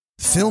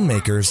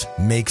Filmmakers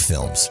make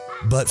films,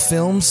 but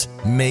films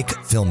make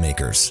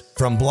filmmakers.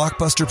 From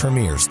blockbuster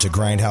premieres to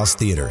grindhouse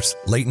theaters,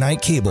 late night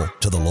cable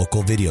to the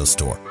local video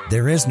store,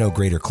 there is no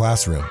greater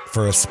classroom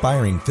for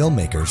aspiring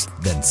filmmakers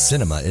than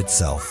cinema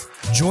itself.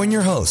 Join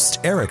your host,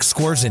 Eric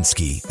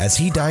Skwarczynski, as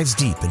he dives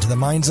deep into the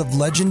minds of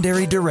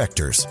legendary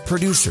directors,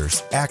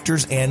 producers,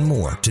 actors, and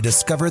more to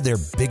discover their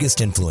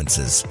biggest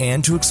influences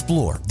and to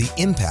explore the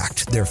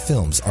impact their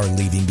films are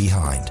leaving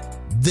behind.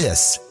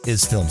 This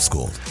is Film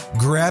Schooled.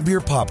 Grab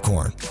your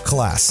popcorn.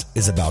 Class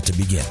is about to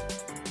begin.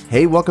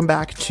 Hey, welcome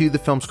back to the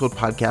Film Schooled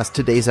podcast.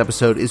 Today's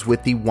episode is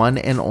with the one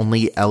and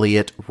only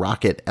Elliot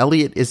Rocket.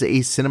 Elliot is a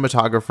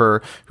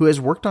cinematographer who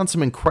has worked on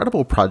some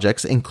incredible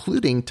projects,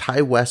 including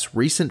Ti West's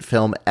recent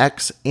film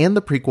X and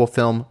the prequel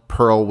film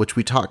Pearl, which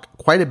we talk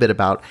quite a bit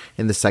about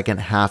in the second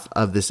half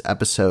of this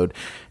episode.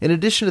 In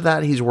addition to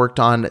that, he's worked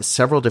on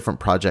several different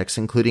projects,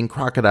 including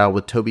Crocodile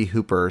with Tobe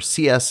Hooper,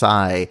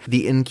 CSI,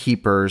 The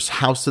Innkeepers,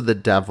 House of the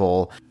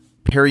Devil,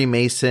 Perry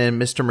Mason,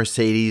 Mr.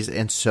 Mercedes,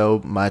 and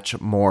so much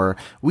more.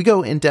 We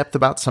go in depth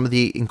about some of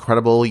the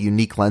incredible,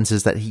 unique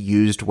lenses that he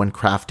used when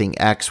crafting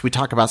X. We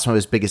talk about some of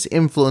his biggest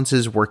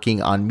influences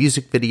working on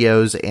music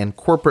videos and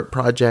corporate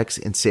projects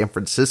in San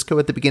Francisco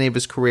at the beginning of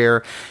his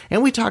career.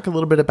 And we talk a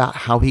little bit about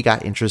how he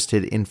got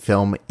interested in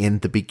film in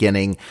the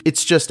beginning.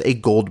 It's just a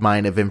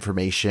goldmine of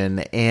information,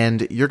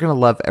 and you're going to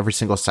love every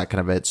single second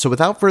of it. So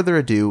without further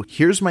ado,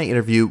 here's my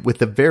interview with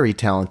the very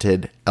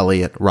talented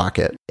Elliot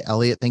Rocket.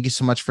 Elliot, thank you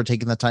so much for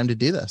taking the time to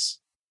do this.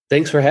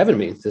 Thanks for having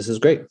me. This is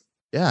great.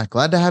 Yeah,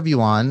 glad to have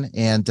you on.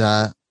 And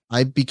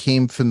I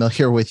became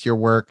familiar with your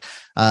work.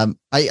 I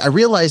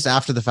realized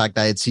after the fact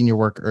that I had seen your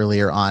work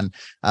earlier on,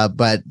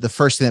 but the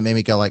first thing that made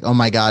me go like, oh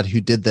my God,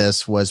 who did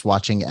this, was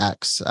watching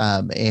X.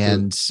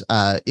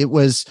 It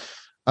was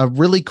a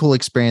really cool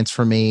experience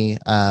for me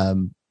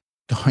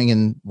going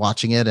and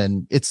watching it.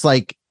 And it's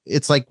like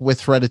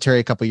with Hereditary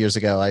a couple years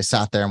ago, I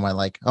sat there and went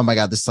like, oh my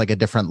God, this is like a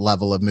different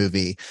level of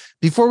movie.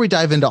 Before we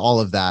dive into all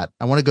of that,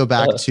 I want to go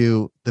back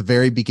to the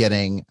very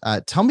beginning.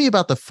 Tell me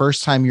about the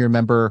first time you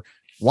remember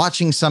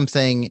watching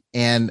something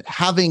and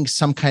having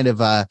some kind of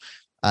a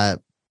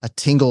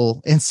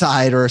tingle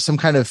inside or some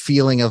kind of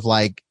feeling of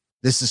like,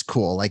 this is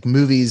cool. Like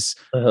movies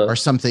are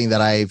something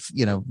that I've,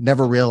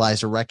 never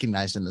realized or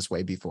recognized in this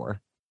way before.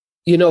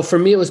 For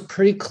me, it was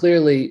pretty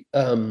clearly,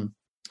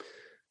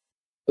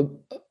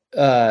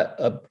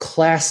 a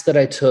class that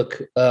I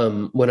took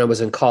when I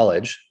was in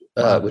college,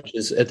 which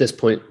is at this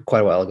point quite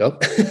a while ago.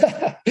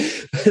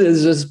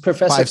 This was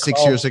Professor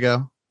 5-6 years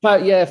ago.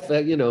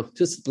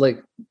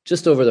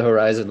 Just over the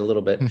horizon a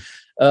little bit.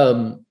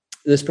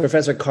 This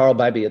Professor Carl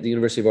Bybee at the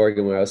University of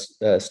Oregon, where I was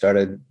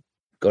started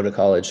going to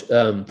college,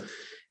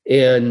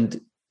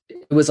 and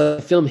it was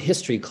a film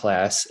history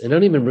class. And I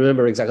don't even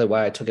remember exactly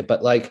why I took it,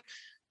 but like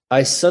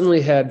I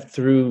suddenly had,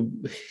 through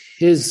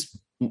his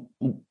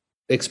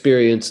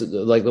experience,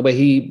 like the way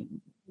he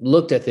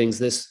looked at things,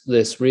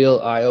 this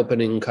real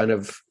eye-opening kind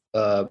of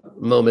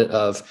moment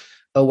of,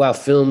 oh wow,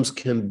 films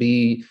can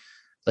be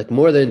like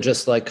more than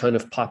just like kind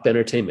of pop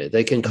entertainment.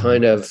 They can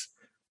kind of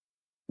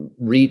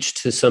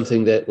reach to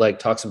something that like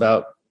talks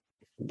about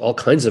all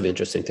kinds of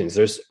interesting things.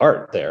 There's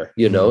art there,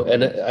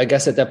 and I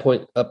guess at that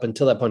point, up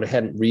until that point, I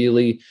hadn't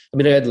really,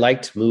 I had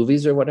liked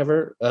movies or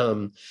whatever,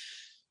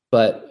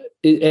 but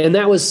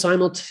that was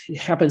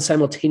happened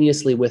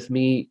simultaneously with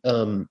me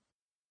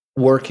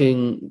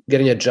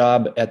getting a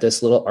job at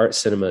this little art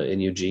cinema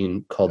in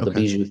Eugene called the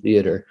Bijou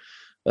Theater.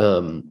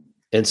 And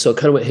so it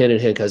kind of went hand in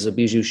hand because the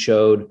Bijou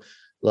showed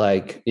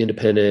like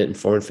independent and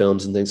foreign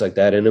films and things like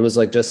that. And it was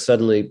like just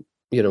suddenly,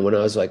 when I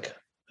was like,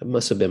 I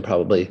was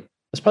probably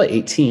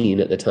 18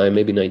 at the time,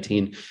 maybe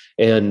 19.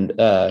 And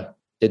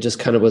it just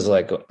kind of was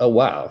like, oh,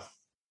 wow,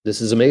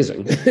 this is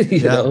amazing.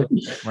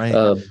 Right.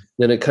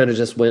 Then it kind of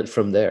just went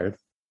from there.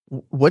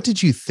 What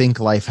did you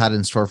think life had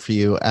in store for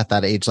you at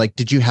that age? Like,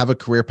 did you have a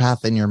career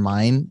path in your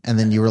mind and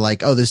then you were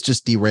like, oh, this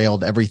just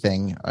derailed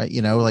everything?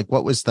 Like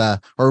what was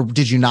or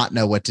did you not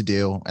know what to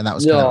do? And that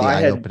was kind of the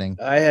eye-opening.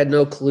 I had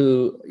no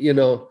clue,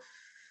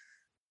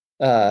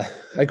 I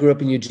grew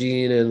up in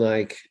Eugene and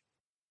like,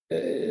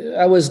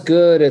 I was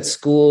good at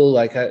school.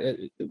 Like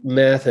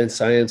math and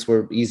science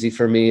were easy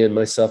for me, and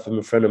myself and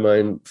a friend of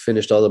mine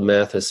finished all the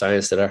math and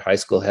science that our high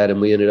school had. And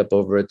we ended up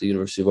over at the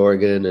University of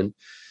Oregon and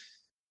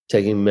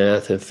taking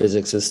math and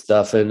physics and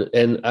stuff.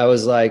 And I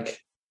was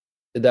like,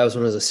 that was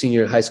when I was a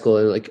senior in high school.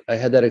 And like, I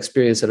had that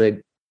experience and I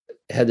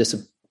had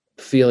this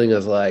feeling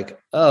of like,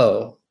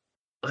 oh,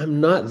 I'm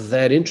not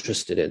that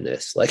interested in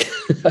this. Like,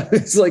 I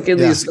was like in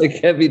these like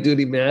heavy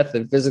duty math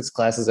and physics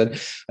classes.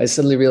 And I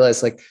suddenly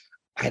realized like,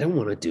 I don't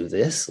want to do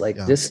this. Like,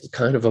 this is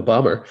kind of a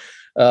bummer.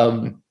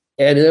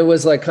 And it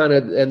was like kind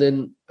of, and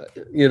then,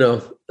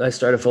 I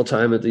started full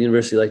time at the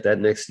university like that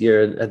next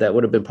year. And that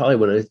would have been probably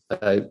when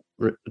I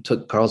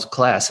took Carl's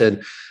class.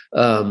 And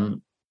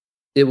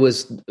it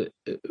was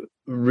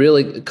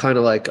really kind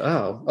of like,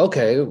 oh,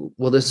 okay,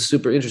 well, this is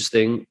super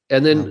interesting.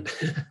 And then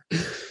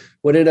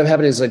what ended up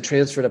happening is I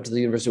transferred up to the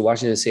University of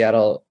Washington in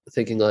Seattle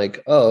thinking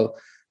like, oh,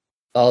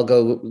 I'll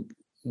go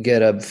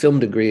get a film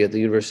degree at the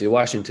University of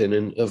Washington.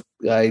 And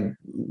I,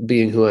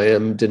 being who I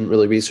am, didn't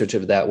really research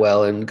it that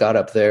well, and got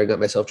up there, got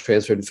myself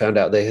transferred, and found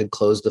out they had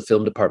closed the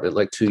film department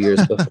like 2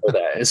 years before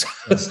that. And so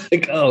I was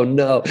like, oh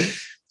no.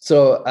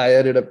 So I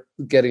ended up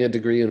getting a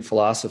degree in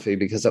philosophy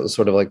because that was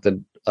sort of like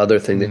the other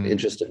thing that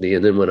interested me,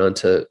 and then went on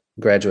to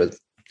graduate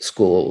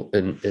school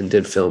and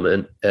did film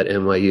at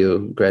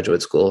NYU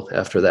graduate school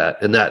after that.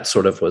 And that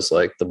sort of was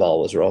like the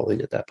ball was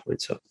rolling at that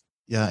point. So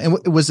yeah. And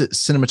was it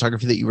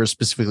cinematography that you were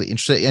specifically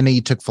interested in? I know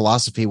you took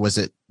philosophy. Was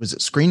it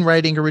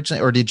screenwriting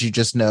originally, or did you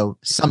just know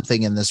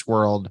something in this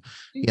world,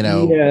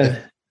 Yeah.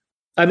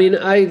 I mean,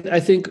 I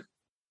think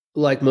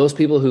like most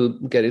people who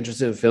get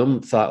interested in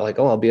film thought like,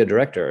 oh, I'll be a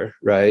director.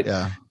 Right.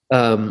 Yeah.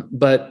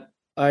 But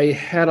I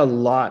had a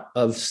lot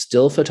of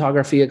still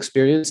photography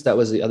experience. That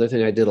was the other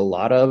thing I did a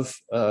lot of,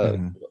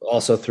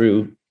 also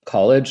through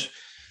college.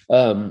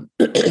 And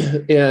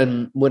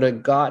when I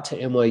got to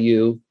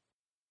NYU,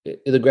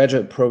 the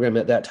graduate program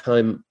at that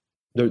time,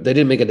 they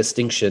didn't make a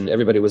distinction.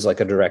 Everybody was like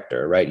a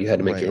director, right? You had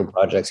to make your own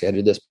projects. You had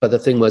to do this. But the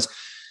thing was,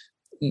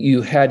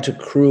 you had to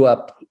crew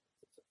up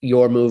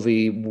your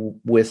movie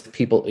with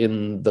people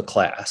in the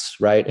class,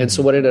 right? And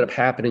so what ended up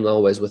happening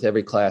always with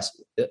every class,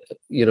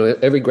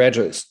 every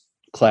graduate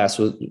class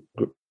was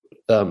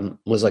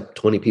like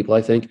 20 people,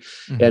 I think.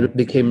 And it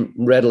became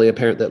readily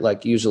apparent that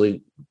like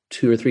usually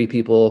 2 or 3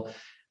 people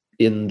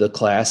in the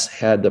class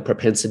had the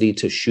propensity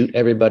to shoot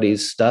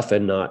everybody's stuff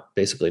and not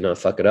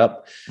fuck it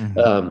up.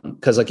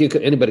 Cause like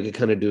anybody could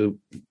kind of do,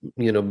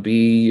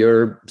 be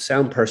your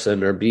sound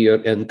person or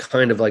and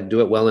kind of like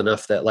do it well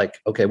enough that like,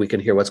 okay, we can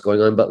hear what's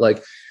going on. But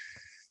like,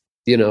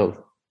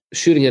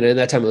 shooting it, and at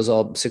that time it was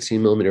all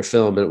 16 millimeter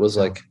film, and it was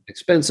like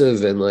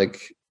expensive, and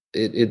like,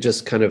 it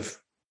just kind of,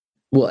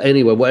 well,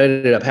 anyway, what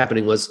ended up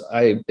happening was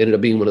I ended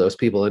up being one of those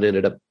people and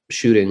ended up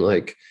shooting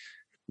like,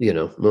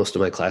 most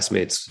of my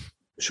classmates'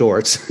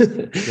 shorts.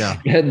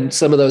 And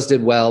some of those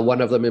did well.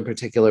 One of them in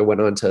particular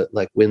went on to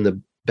like win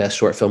the best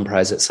short film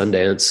prize at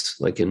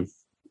Sundance, like in,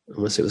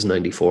 unless it was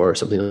 94 or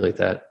something like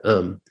that.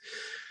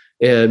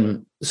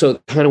 And so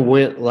it kind of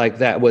went like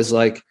that. Was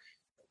like,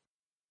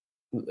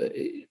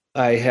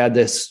 I had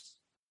this,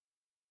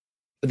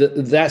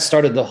 that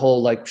started the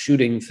whole like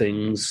shooting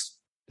things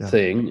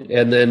thing.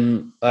 And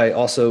then I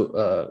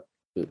also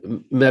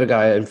met a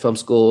guy in film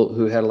school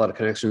who had a lot of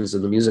connections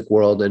in the music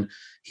world, and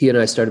he and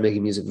I started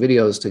making music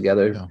videos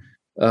together,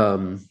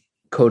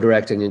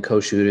 co-directing and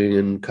co-shooting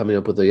and coming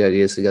up with the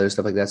ideas together,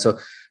 stuff like that. So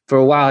for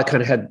a while I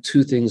kind of had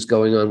 2 things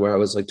going on, where I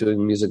was like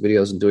doing music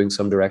videos and doing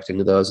some directing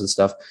of those and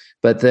stuff.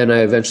 But then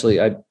I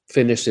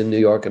finished in New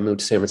York and moved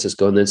to San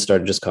Francisco, and then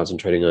started just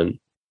concentrating on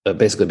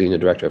basically being a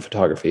director of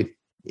photography.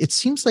 It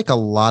seems like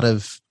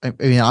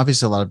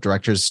obviously a lot of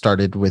directors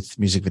started with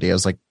music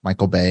videos, like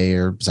Michael Bay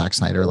or Zack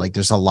Snyder. Like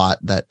there's a lot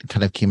that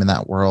kind of came in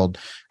that world.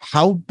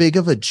 How big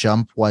of a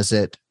jump was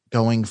it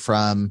going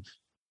from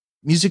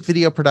music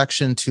video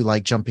production to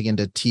like jumping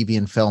into TV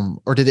and film?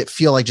 Or did it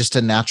feel like just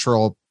a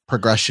natural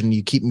progression?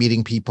 You keep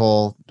meeting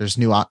people, there's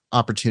new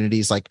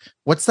opportunities. Like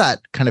what's that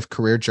kind of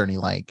career journey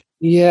like?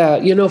 Yeah.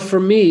 For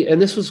me,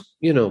 and this was,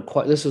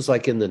 this was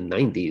like in the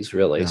 90s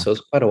really. So it's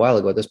quite a while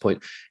ago at this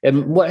point.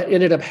 And what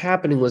ended up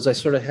happening was I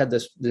sort of had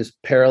this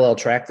parallel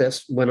track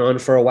that went on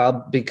for a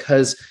while,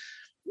 because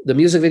the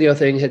music video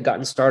thing had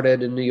gotten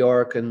started in New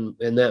York, and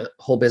that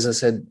whole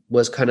business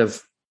was kind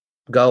of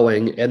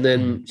going. And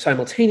then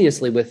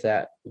simultaneously with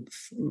that,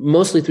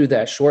 mostly through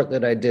that short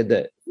that I did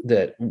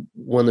that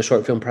won the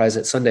short film prize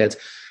at Sundance,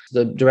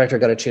 the director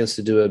got a chance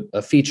to do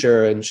a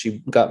feature, and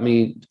she got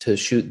me to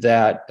shoot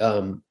that.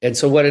 And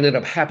so what ended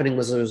up happening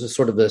was there was a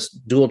sort of this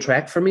dual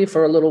track for me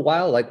for a little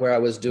while, like where I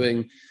was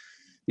doing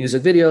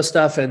music video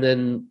stuff, and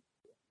then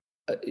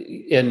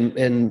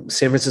in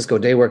San Francisco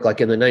day work,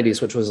 like in the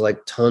 90s, which was like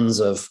tons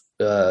of,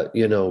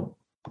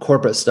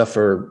 corporate stuff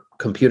for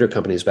computer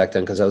companies back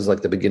then. Cause that was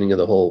like the beginning of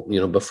the whole,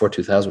 before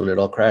 2000 when it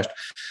all crashed.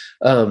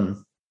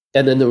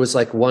 And then there was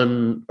like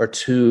 1 or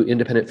 2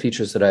 independent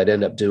features that I'd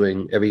end up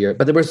doing every year,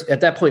 but they were at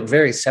that point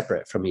very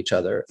separate from each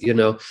other, and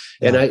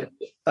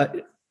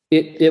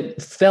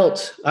it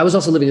felt, I was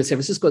also living in San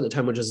Francisco at the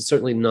time, which is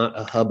certainly not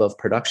a hub of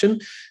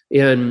production.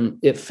 And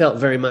it felt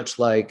very much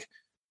like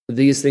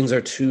these things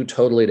are 2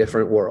 totally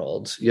different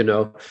worlds.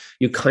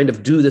 You kind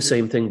of do the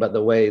same thing, but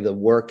the way the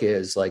work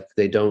is, like,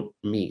 they don't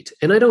meet.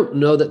 And I don't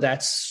know that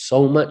that's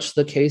so much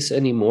the case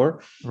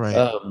anymore. Right.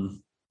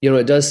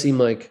 It does seem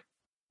like,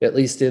 at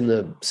least in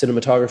the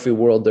cinematography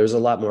world, there's a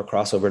lot more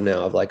crossover now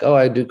of like, oh,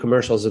 I do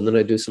commercials, and then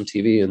I do some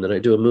TV, and then I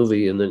do a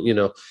movie, and then,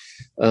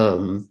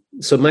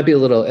 so it might be a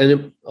little,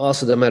 and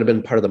also that might've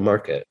been part of the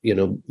market,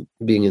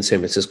 being in San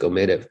Francisco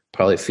made it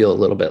probably feel a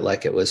little bit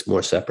like it was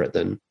more separate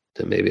than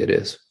maybe it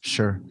is.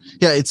 Sure.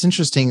 Yeah. It's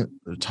interesting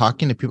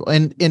talking to people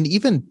and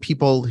even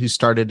people who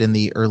started in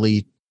the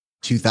early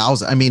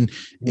 2000. I mean,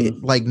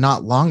 like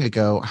not long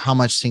ago, how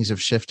much things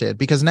have shifted,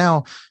 because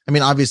now, I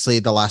mean, obviously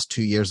the last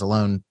 2 years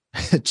alone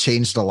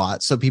changed a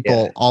lot. So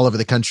people all over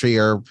the country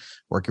are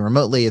working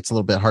remotely. It's a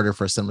little bit harder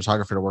for a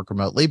cinematographer to work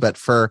remotely, but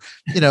for,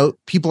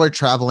 people are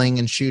traveling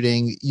and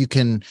shooting. You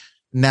can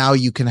now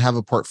you can have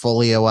a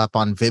portfolio up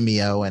on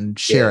Vimeo and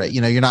share it.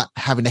 You're not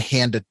having to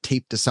hand a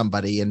tape to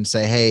somebody and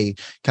say, hey,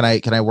 can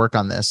I work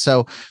on this?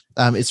 So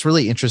it's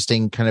really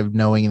interesting kind of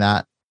knowing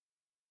that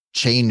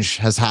change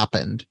has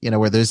happened,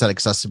 where there's that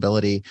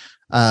accessibility.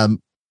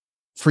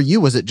 For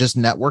you, was it just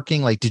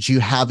networking? Like, did you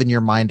have in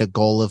your mind a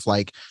goal of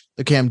like,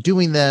 okay, I'm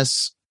doing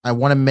this, I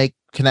want to make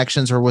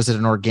connections, or was it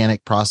an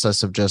organic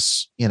process of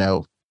just,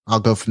 I'll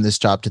go from this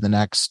job to the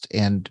next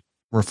and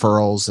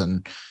referrals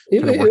and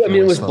it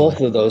was slowly.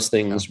 Both of those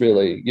things,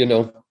 really.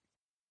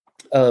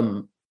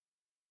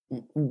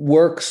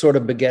 Work sort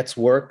of begets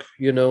work,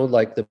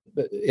 like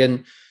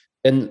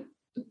and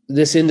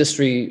this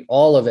industry,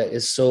 all of it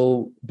is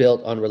so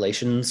built on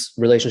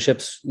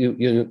relationships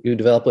you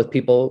develop with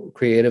people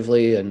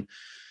creatively, and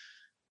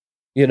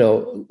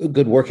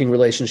good working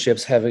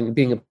relationships,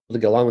 being able to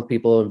get along with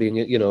people, and being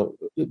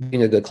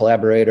a good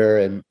collaborator,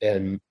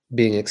 and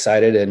being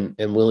excited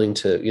and willing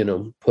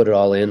to put it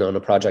all in on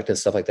a project and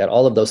stuff like that.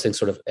 All of those things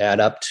sort of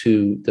add up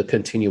to the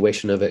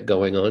continuation of it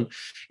going on.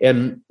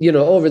 And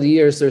over the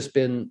years, there's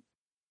been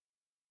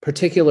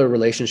particular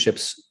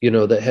relationships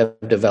that have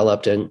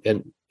developed and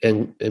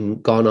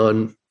gone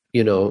on,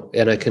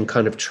 and I can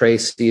kind of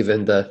trace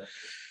even the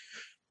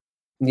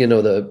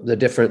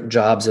different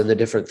jobs and the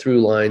different through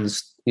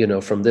lines,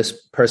 from this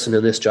person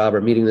in this job,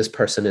 or meeting this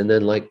person, and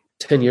then like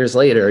 10 years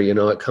later,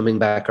 it coming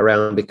back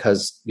around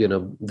because,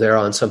 they're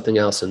on something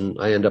else and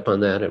I end up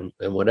on that and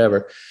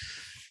whatever.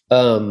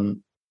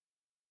 And,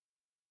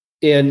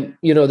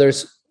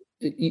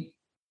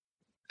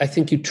 I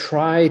think you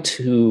try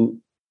to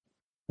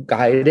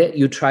guide it.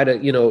 You try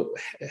to,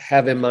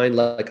 have in mind,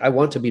 like, I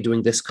want to be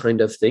doing this kind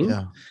of thing.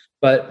 Yeah.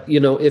 But,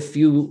 if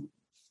you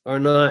are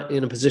not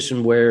in a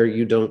position where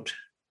you don't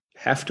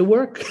have to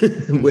work,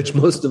 which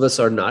most of us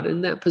are not in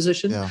that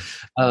position. Yeah.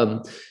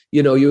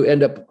 You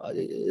end up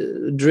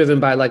driven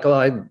by like, oh,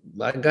 I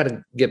got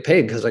to get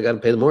paid because I got to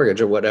pay the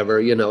mortgage or whatever,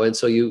 and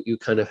so you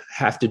kind of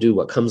have to do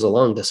what comes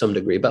along to some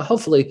degree. But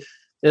hopefully,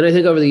 and I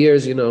think over the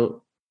years,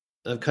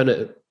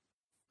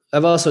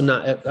 I've also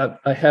not,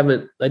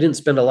 I didn't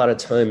spend a lot of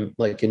time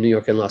like in New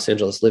York and Los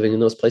Angeles living in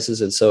those places.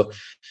 And so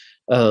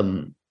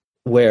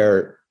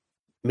where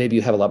maybe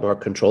you have a lot more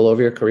control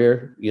over your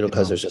career,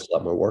 because there's just a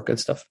lot more work and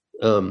stuff.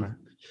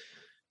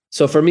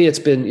 So for me, it's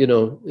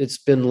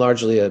been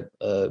largely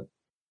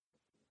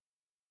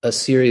a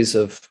series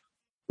of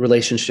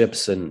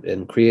relationships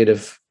and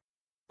creative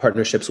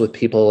partnerships with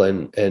people,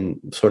 and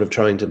sort of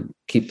trying to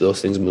keep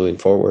those things moving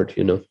forward,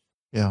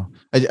 Yeah.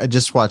 I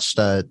just watched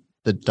the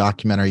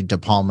documentary De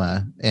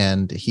Palma,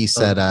 and he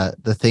said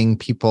the thing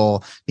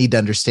people need to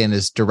understand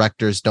is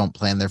directors don't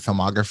plan their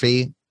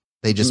filmography.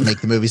 They just make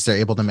the movies they're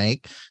able to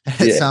make.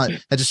 That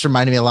just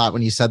reminded me a lot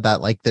when you said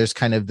that, like, there's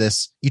kind of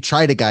this, you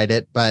try to guide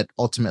it, but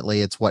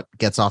ultimately it's what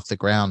gets off the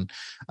ground.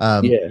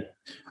 I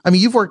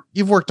mean, you've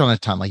worked on a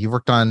ton, like you've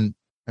worked on,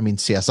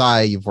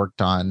 CSI, you've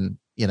worked on,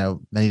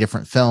 many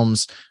different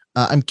films.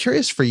 I'm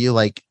curious for you,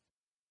 like,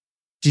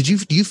 do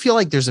you feel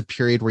like there's a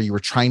period where you were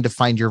trying to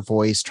find your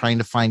voice, trying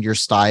to find your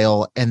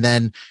style? And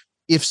then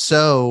if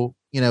so,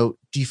 do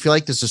you feel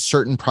like there's a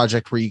certain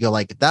project where you go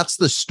like, that's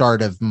the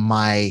start of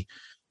my,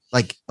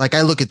 like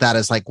I look at that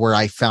as like where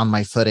I found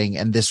my footing,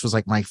 and this was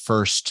like my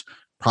first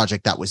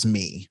project that was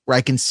me, where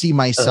I can see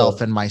myself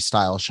and my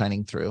style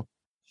shining through?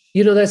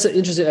 That's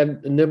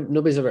interesting.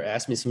 Nobody's ever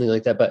asked me something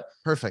like that, but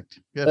perfect.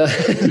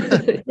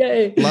 Good.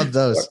 Yay. Love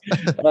those.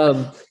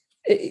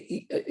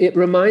 It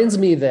reminds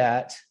me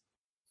that,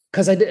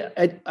 because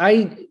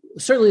I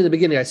certainly in the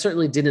beginning, I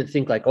certainly didn't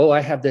think like, oh, I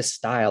have this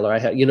style, or I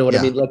have, I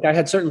mean? Like I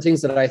had certain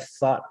things that I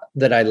thought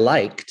that I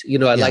liked,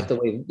 I like the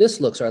way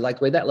this looks, or I like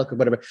the way that looked, or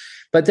whatever.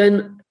 But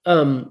then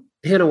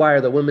Hannah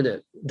Wire, the woman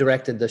that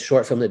directed the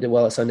short film that did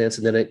well at Sundance,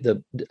 and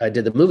then I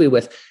did the movie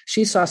with,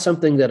 she saw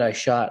something that I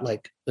shot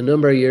like a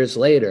number of years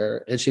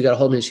later, and she got a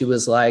hold of me and she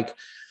was like,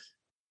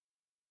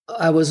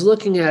 I was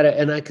looking at it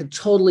and I could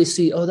totally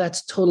see, oh,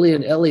 that's totally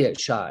an Elliott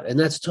shot, and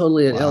that's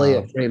totally an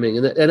Elliott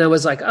framing. And I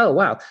was like, oh,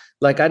 wow.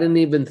 Like, I didn't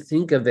even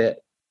think of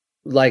it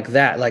like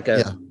that, like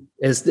as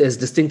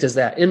distinct as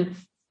that. And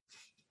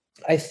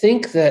I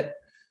think that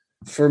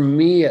for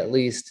me, at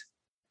least,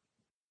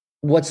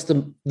 what's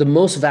the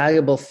most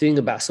valuable thing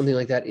about something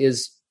like that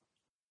is,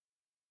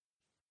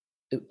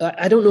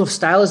 I don't know if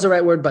style is the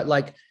right word, but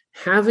like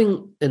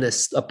having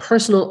a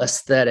personal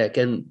aesthetic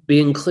and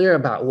being clear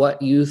about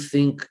what you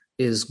think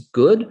is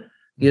good,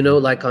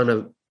 like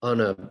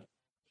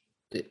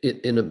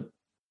in a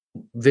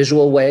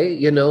visual way,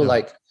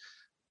 like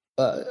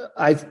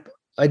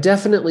I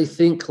definitely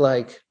think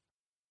like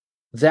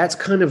that's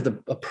kind of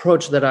the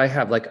approach that I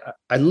have. Like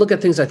I look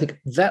at things, I think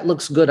that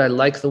looks good, I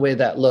like the way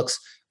that looks,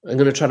 I'm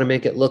going to try to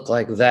make it look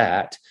like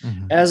that,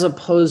 as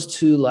opposed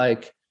to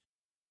like,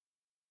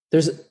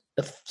 there's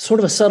a sort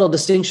of a subtle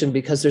distinction,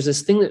 because there's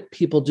this thing that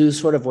people do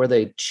sort of where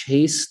they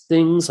chase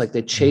things, like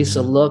they chase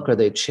a look, or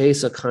they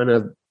chase a kind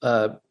of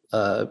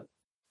a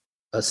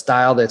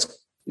style that's,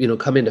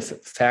 come into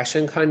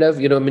fashion kind of,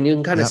 you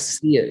can kind of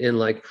see it in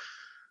like,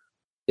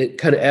 it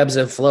kind of ebbs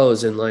and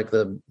flows in like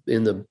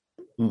in the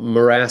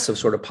morass of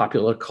sort of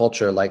popular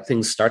culture, like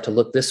things start to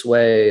look this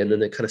way and then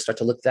they kind of start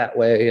to look that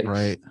way. And,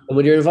 right. and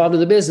when you're involved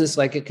in the business,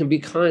 like it can be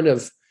kind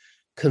of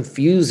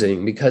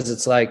confusing because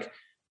it's like,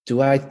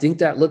 do I think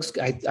that looks,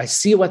 I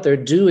see what they're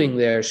doing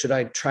there. Should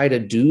I try to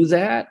do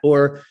that?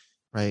 Or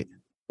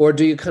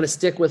do you kind of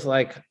stick with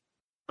like,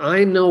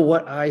 I know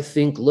what I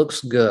think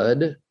looks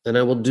good and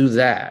I will do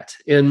that.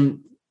 And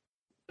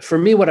for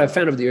me, what I've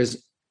found over the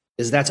years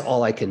is that's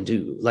all I can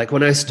do. Like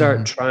when I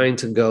start trying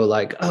to go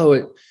like,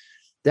 oh,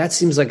 that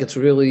seems like it's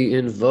really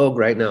in vogue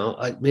right now.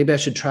 Maybe I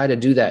should try to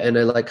do that. And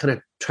I like kind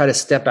of try to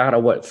step out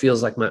of what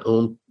feels like my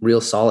own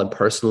real solid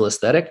personal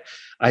aesthetic.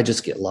 I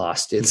just get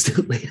lost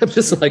instantly. I'm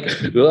just like,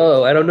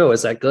 oh, I don't know.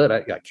 Is that good?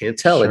 I can't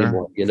tell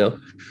anymore, you know?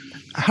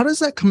 How does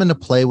that come into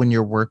play when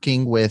you're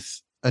working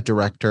with a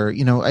director?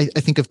 You know, I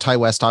think of Ty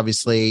West,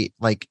 obviously,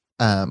 like,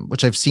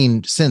 which I've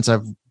seen since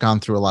I've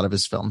gone through a lot of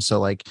his films. So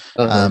like,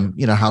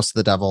 you know, House of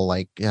the Devil,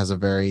 like has a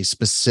very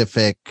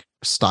specific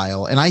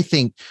style. And I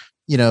think,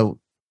 you know,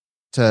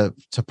 to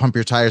pump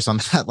your tires on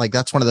that, like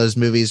that's one of those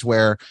movies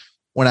where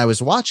when I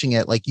was watching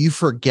it, like you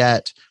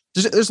forget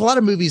there's a lot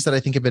of movies that I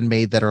think have been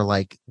made that are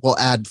like, we'll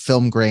add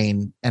film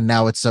grain and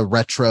now it's a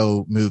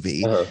retro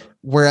movie.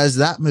 Whereas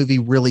that movie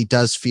really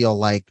does feel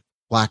like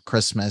Black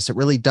Christmas. It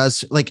really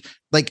does like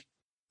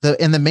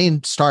the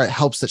main star, it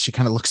helps that she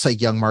kind of looks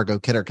like young Margot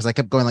Kidder. Cause I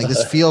kept going like,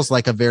 this feels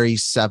like a very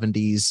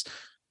 70s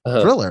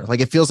thriller.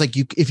 Like it feels like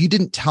if you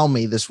didn't tell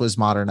me this was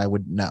modern, I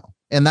wouldn't know.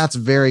 And that's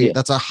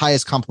that's a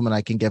highest compliment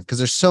I can give. Cause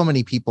there's so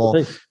many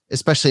people,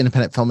 especially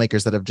independent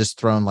filmmakers that have just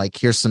thrown like,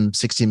 here's some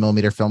 60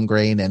 millimeter film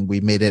grain and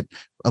we made it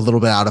a little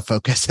bit out of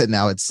focus. And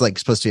now it's like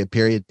supposed to be a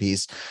period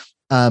piece.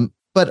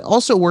 But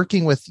also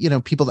working with, you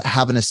know, people that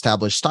have an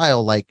established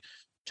style, like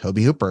Tobe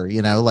Hooper,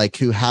 you know, like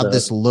who have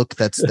this look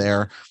that's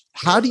there.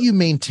 How do you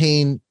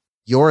maintain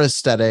your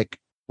aesthetic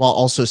while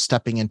also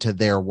stepping into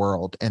their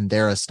world and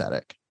their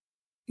aesthetic?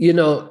 You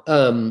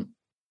know,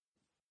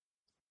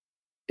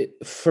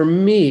 for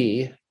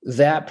me,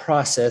 that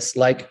process,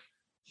 like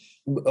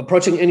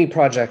approaching any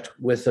project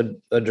with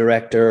a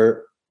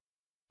director,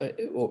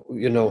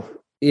 you know,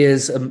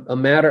 is a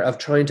matter of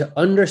trying to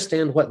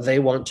understand what they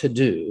want to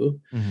do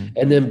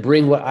and then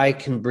bring what I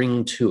can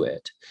bring to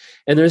it.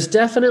 And there's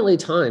definitely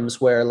times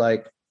where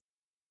like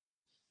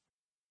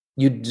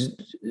and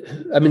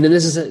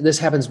this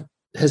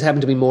has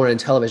happened to me more in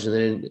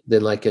television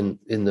than like in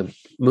the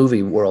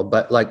movie world,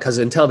 but like, cause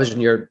in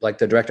television, you're like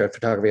the director of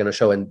photography on a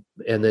show and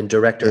then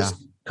directors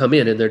come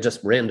in and they're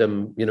just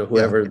random, you know,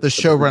 whoever the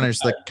showrunner's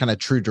the kind of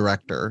true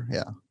director.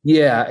 Yeah.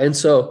 Yeah. And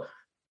so,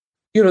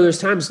 you know,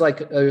 there's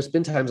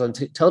been times on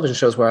television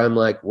shows where I'm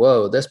like,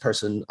 whoa, this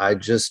person, I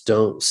just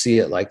don't see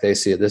it like they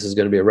see it. This is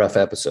going to be a rough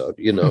episode,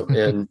 you know,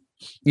 and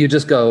you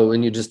just go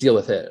and you just deal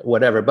with it,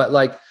 whatever. But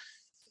like,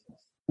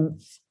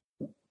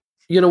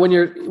 you know, when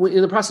you're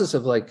in the process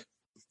of like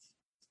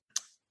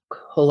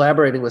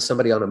collaborating with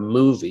somebody on a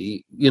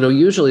movie, you know,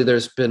 usually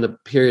there's been a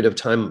period of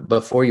time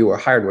before you were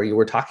hired where you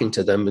were talking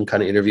to them and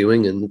kind of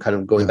interviewing and kind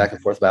of going back and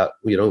forth about,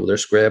 you know, their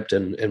script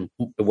and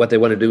what they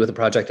want to do with the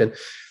project. And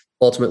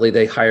ultimately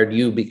they hired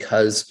you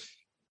because,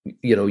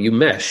 you know, you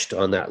meshed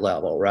on that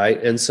level.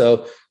 Right. And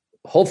so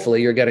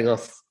hopefully you're getting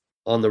off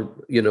on the,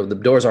 you know, the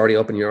door's already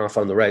open, you're off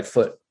on the right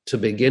foot to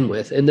begin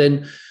with. And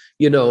then,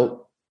 you know,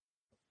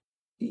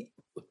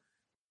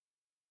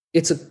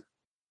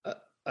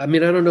 I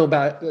don't know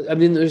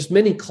there's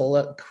many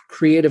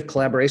creative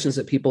collaborations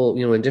that people,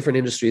 you know, in different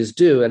industries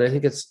do. And I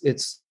think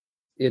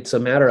it's a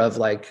matter of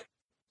like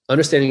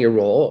understanding your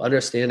role,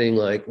 understanding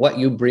like what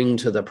you bring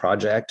to the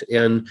project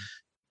and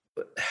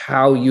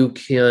how you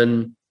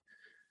can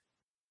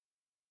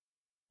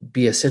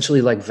be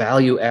essentially like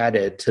value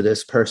added to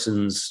this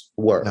person's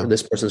work,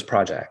 this person's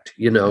project,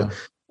 you know.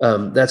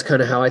 That's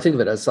kind of how I think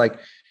of it. It's like,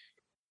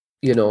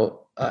 you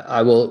know,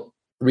 I will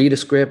read a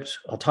script,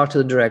 I'll talk to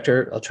the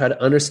director, I'll try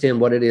to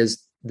understand what it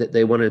is that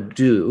they want to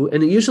do.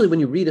 And usually when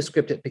you read a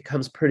script, it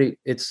becomes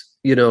it's,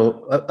 you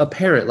know,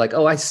 apparent, like,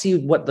 oh, I see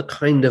what the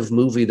kind of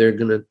movie they're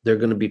going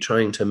to be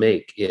trying to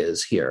make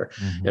is here.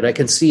 And I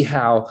can see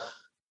how,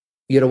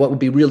 you know, what would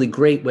be really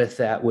great with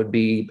that would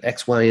be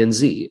X, Y, and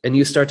Z. And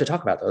you start to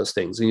talk about those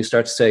things and you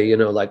start to say, you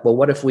know, like, well,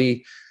 what if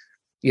we,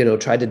 you know,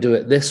 tried to do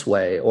it this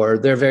way? Or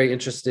they're very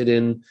interested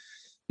in,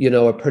 you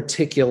know, a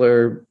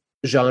particular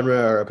genre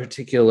or a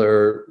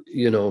particular,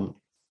 you know,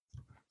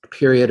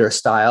 period or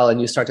style. And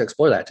you start to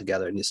explore that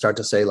together and you start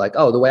to say like,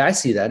 oh, the way I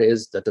see that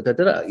is da, da, da,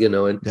 da, da, you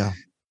know,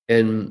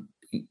 and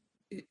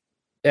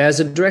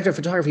as a director of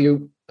photography,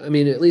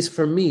 at least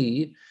for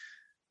me,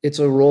 it's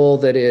a role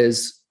that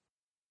is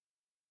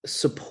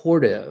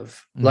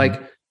supportive. Like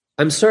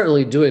I'm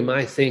certainly doing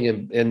my thing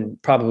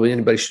and probably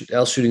anybody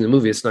else shooting the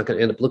movie,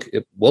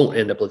 it won't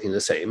end up looking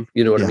the same.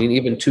 You know what I mean?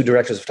 Even two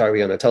directors of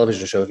photography on a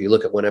television show, if you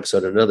look at one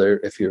episode or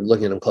another, if you're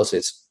looking at them closely,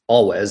 it's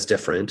always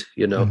different,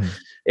 you know?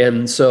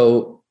 And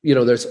so, you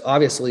know, there's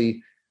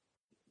obviously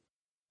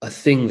a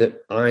thing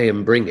that I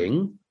am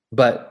bringing,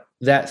 but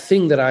that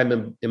thing that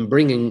I'm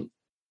bringing,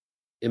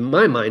 in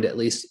my mind, at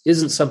least,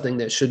 isn't something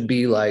that should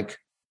be like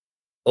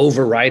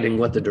overriding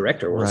what the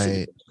director wants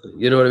to do.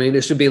 You know what I mean?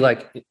 It should be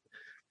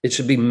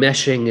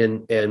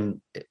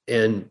meshing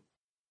and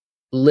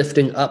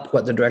lifting up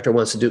what the director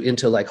wants to do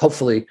into like,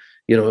 hopefully,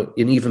 an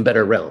even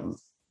better realm.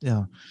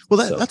 Yeah.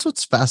 Well, that's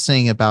what's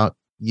fascinating about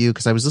you,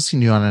 because I was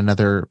listening to you on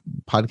another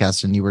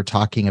podcast and you were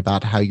talking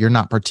about how you're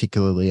not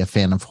particularly a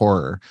fan of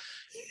horror.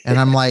 And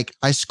I'm like,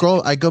 I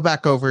go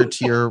back over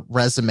to your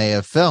resume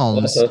of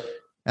films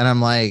and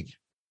I'm like,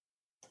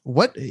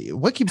 what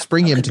keeps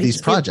bringing him to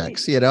these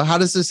projects? How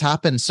does this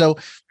happen? So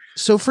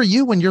for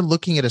you, when you're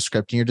looking at a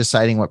script and you're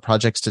deciding what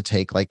projects to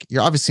take, like,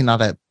 you're obviously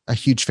not a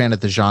huge fan of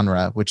the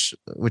genre, which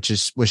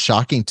was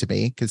shocking to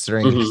me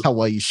considering how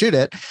well you shoot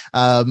it.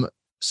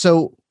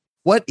 So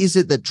what is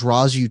it that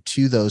draws you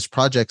to those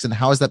projects, and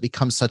how has that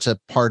become such a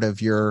part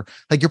of your,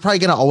 like, you're probably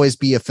going to always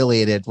be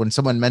affiliated when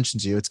someone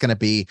mentions you, it's going to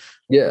be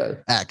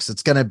X,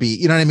 it's going to be,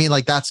 you know what I mean?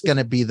 Like, that's going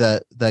to be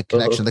the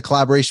connection, the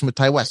collaboration with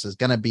Ti West is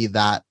going to be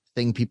that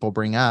thing people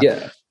bring up.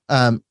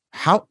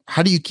 How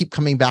do you keep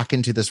coming back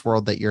into this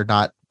world that you're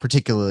not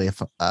particularly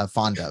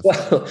fond of?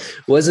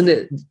 Well,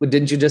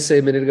 didn't you just say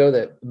a minute ago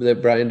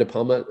that Brian De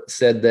Palma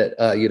said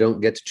that you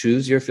don't get to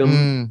choose your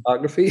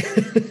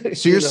filmography?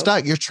 So you're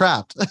stuck, you're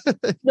trapped.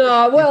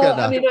 No, well,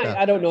 I mean,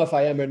 I don't know if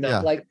I am or not. Yeah.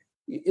 Like,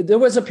 there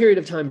was a period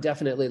of time,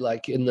 definitely,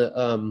 like in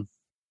the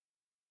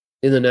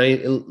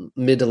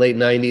mid to late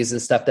 90s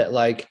and stuff, that,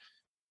 like,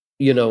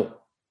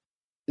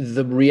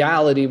 the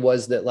reality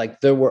was that, like,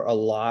 there were a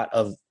lot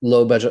of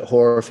low budget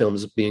horror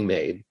films being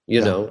made,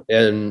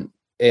 and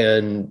I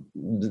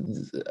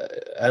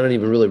don't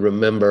even really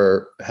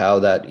remember how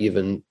that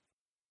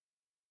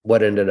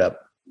what ended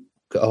up.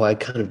 Oh, I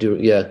kind of do.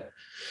 Yeah.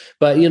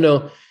 But,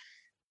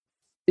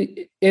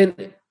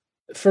 and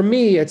for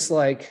me, it's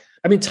like,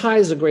 I mean, Ti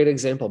is a great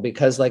example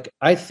because, like,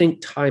 I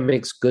think Ti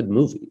makes good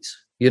movies.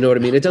 You know what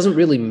I mean? It doesn't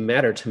really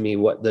matter to me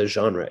what the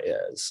genre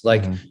is.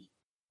 Like,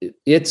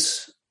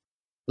 it's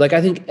like,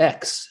 I think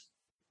X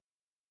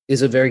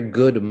is a very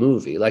good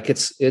movie. Like,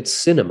 it's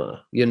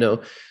cinema, and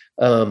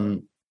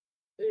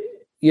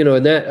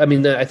that, I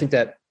mean, I think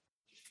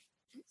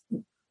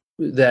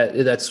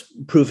that's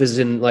proof is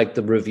in, like,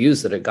 the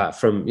reviews that it got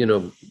from,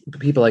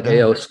 people like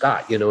A.O.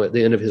 Scott, at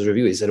the end of his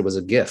review, he said it was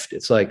a gift.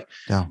 It's like,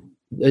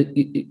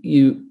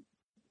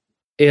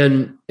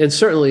 and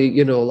certainly,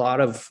 a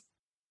lot of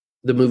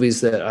the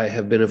movies that I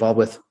have been involved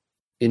with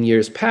in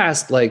years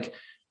past, like,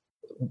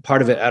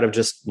 part of it out of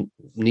just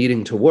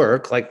needing to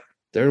work, like,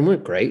 they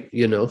weren't great,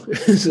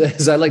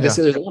 as I like to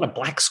say, there's a lot of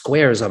black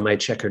squares on my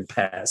checkered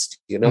past,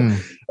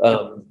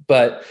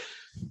 but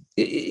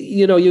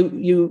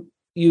you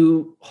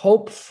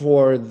hope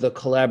for the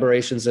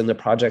collaborations and the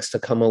projects to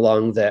come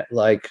along that,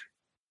 like,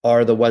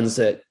 are the ones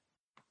that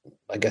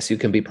I guess you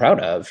can be proud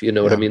of,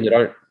 what I mean, that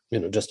aren't,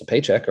 just a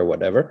paycheck or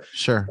whatever.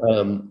 Sure.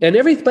 And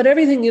everything,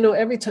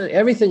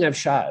 everything I've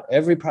shot,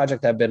 every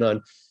project I've been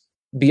on,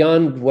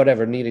 beyond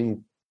whatever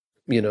needing,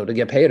 to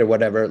get paid or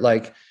whatever,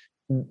 like,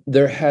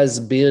 they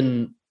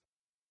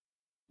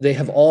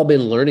have all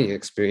been learning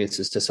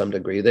experiences to some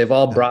degree. They've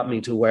all brought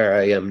me to where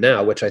I am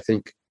now, which I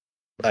think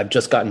I've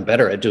just gotten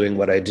better at doing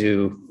what I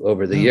do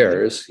over the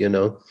years,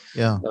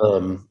 Yeah.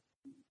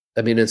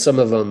 I mean, and some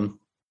of them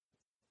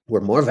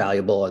were more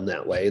valuable in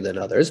that way than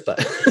others, but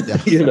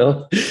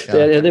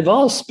and they've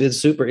all been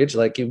super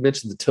interesting. Like, you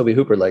mentioned the Tobe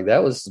Hooper, like,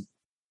 that was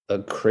a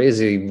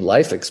crazy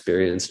life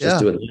experience just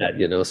doing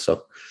that,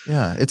 so.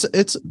 Yeah,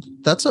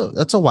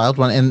 that's a wild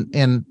one.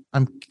 And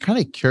I'm kind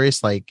of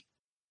curious, like,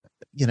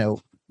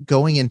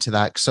 going into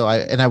that. So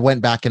I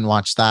went back and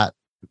watched that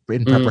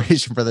in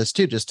preparation for this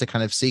too, just to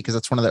kind of see, because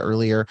that's one of the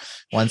earlier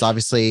ones.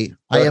 Obviously,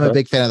 I am a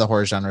big fan of the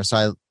horror genre,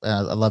 so I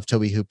love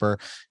Tobe Hooper,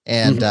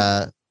 and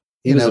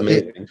he was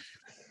amazing.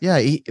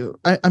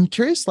 I'm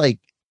curious. Like,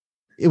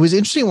 it was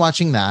interesting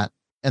watching that,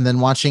 and then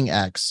watching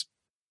X,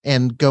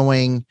 and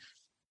going,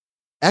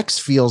 X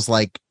feels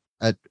like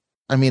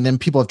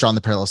and people have drawn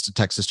the parallels to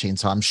Texas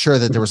Chainsaw. I'm sure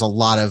that there was a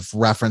lot of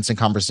reference and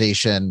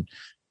conversation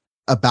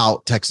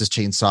about Texas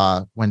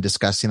Chainsaw when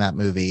discussing that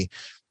movie.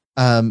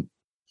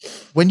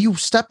 When you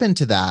step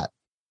into that,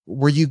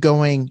 were you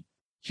going,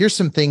 here's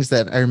some things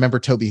that I remember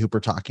Tobe Hooper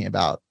talking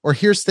about, or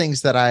here's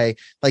things that I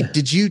like,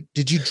 did you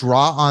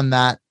draw on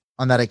that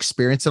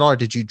experience at all? Or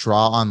did you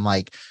draw on,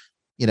 like,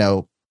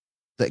 the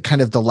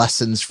kind of the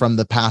lessons from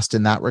the past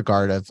in that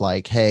regard of,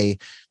 like, hey,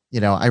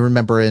 I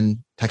remember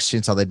in Texas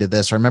Chainsaw they did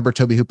this, or I remember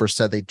Tobe Hooper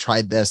said they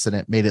tried this and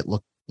it made it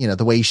look,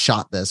 the way he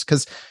shot this,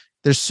 because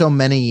there's so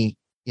many,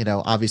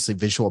 obviously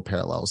visual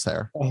parallels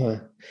there.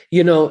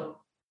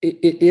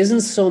 It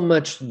isn't so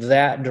much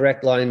that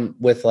direct line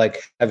with,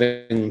 like,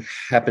 having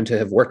happened to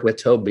have worked with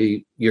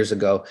Tobe years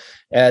ago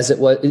as it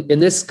was,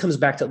 and this comes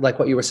back to, like,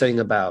 what you were saying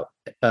about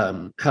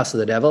House of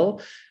the Devil.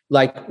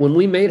 Like, when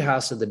we made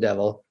House of the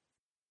Devil,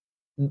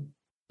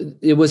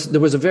 there was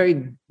a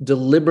very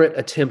deliberate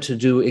attempt to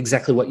do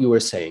exactly what you were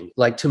saying,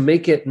 like, to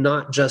make it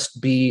not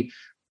just be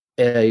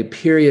a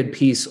period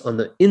piece on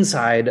the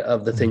inside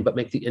of the thing, but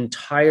make the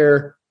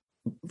entire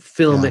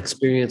film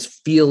experience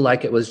feel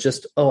like it was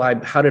just,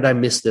 how did I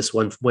miss this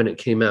one when it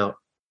came out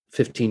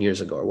 15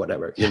 years ago or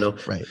whatever,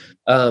 Right.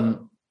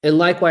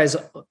 likewise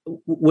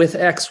with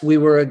X, we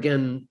were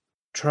again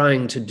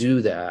trying to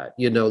do that,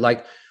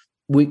 like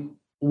we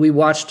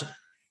watched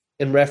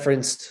and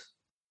referenced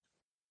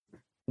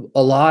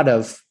a lot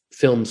of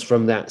films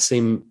from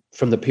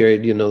the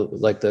period,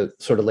 like the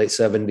sort of late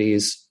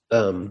 70s,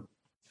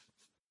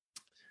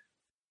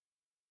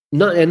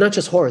 not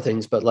just horror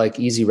things, but like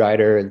Easy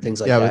Rider and things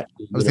like that.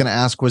 I was going to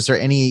ask, was there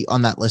any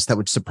on that list that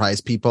would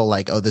surprise people?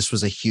 Like, oh, this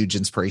was a huge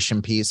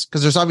inspiration piece?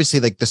 Because there's obviously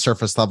like the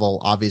surface level,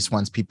 obvious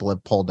ones people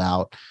have pulled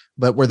out,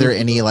 but were there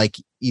any like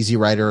Easy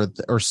Rider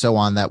or so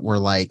on that were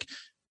like,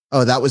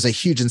 oh, that was a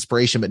huge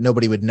inspiration, but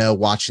nobody would know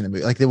watching the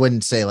movie? Like they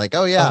wouldn't say like,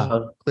 oh yeah,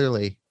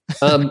 clearly.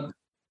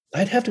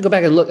 I'd have to go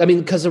back and look. I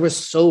mean, because there were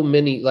so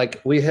many, like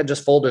we had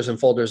just folders and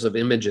folders of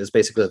images,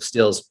 basically of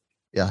stills.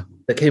 Yeah.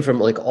 That came from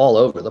like all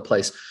over the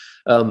place.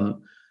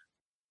 And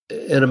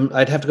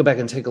I'd have to go back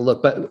and take a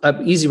look, but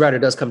Easy Rider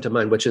does come to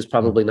mind, which is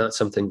probably not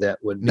something that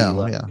would be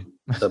not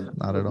at all.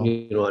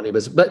 On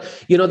anybody's. But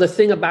the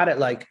thing about it,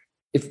 like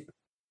if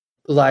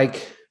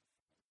like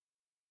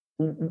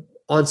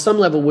on some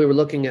level, we were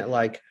looking at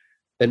like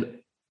an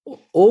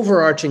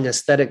overarching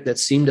aesthetic that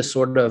seemed to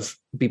sort of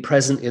be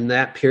present in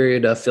that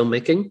period of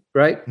filmmaking,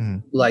 right?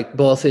 Like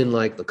both in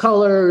like the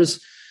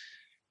colors,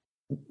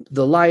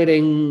 the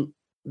lighting,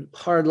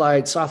 hard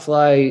light, soft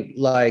light,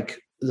 like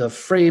the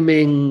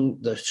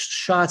framing, the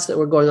shots that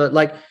were going on,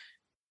 like,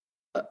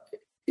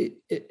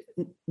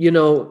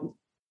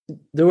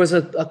 there was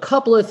a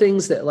couple of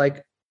things that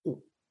like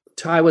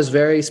Ty was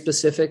very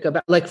specific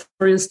about. Like,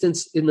 for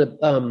instance, in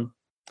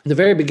the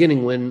very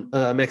beginning when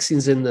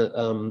Maxine's in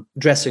the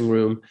dressing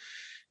room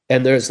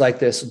and there's like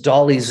this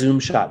dolly zoom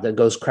shot that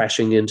goes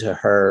crashing into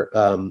her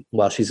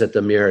while she's at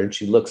the mirror and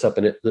she looks up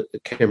and the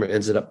camera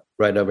ends it up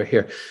right over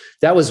here.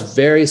 That was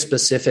very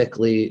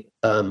specifically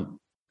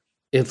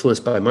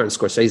influenced by Martin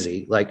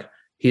Scorsese. Like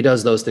he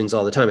does those things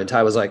all the time. And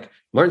Ty was like,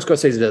 Martin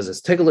Scorsese does this.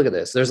 Take a look at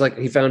this. There's like,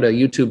 he found a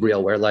YouTube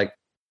reel where like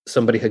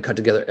somebody had cut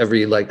together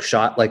every like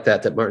shot like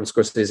that Martin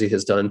Scorsese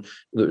has done.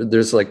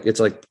 There's like, it's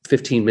like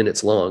 15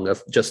 minutes long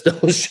of just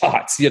those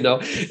shots, and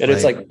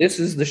it's like, this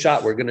is the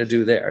shot we're going to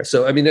do there.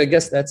 So, I mean, I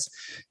guess that's,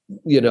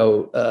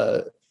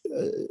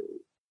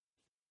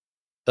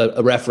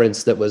 a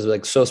reference that was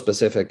like so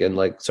specific and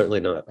like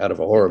certainly not out of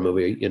a horror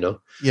movie,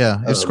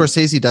 Yeah. If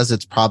Scorsese does,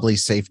 it's probably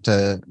safe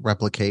to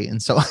replicate.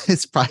 And so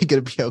it's probably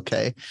going to be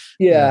okay.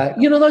 Yeah.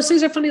 Those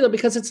things are funny though,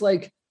 because it's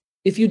like,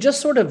 if you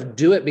just sort of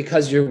do it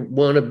because you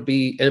want to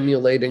be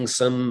emulating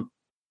some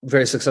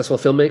very successful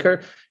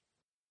filmmaker,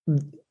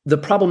 the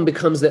problem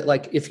becomes that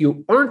like, if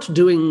you aren't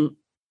doing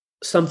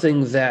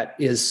something that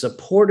is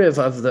supportive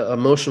of the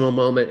emotional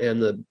moment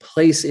and the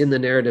place in the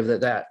narrative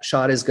that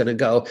shot is going to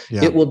go,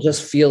 it will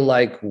just feel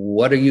like,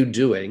 what are you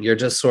doing? You're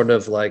just sort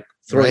of like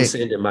throwing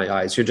sand in my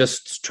eyes. You're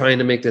just trying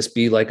to make this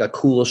be like a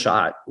cool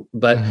shot.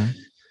 But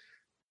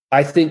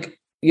I think,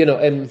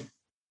 and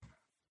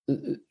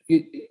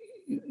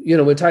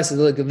when Ty says,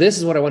 look, this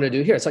is what I want to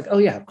do here. It's like, oh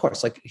yeah, of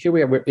course. Like here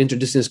we are, we're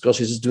introducing this girl.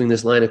 She's just doing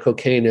this line of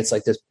cocaine. It's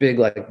like this big,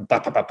 like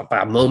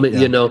moment,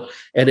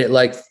 and it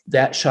like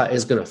that shot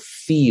is going to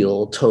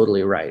feel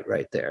totally right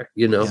there,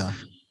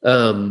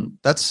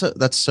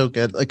 That's so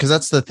good. Like, cause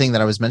that's the thing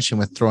that I was mentioning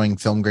with throwing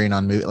film grain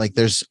on movie. Like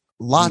there's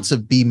lots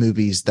of B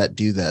movies that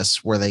do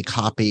this where they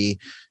copy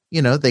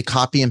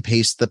and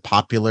paste the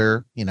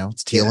popular,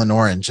 it's teal and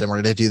orange, and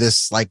we're going to do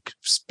this like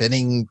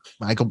spinning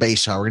Michael Bay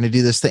shot. We're going to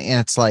do this thing. And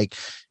it's like,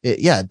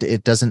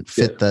 it doesn't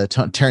fit the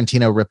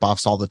Tarantino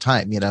ripoffs all the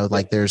time.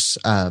 Like there's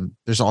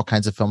all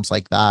kinds of films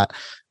like that.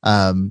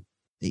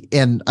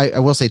 And I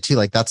will say too,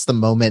 like that's the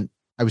moment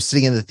I was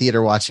sitting in the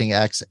theater watching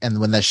X, and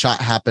when the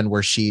shot happened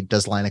where she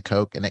does line of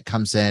coke and it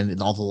comes in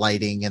and all the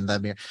lighting and the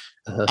mirror,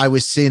 I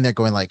was sitting there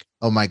going like,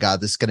 oh my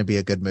God, this is going to be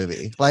a good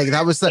movie. Like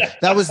that was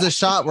the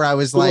shot where I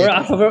was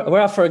like,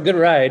 we're off for a good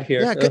ride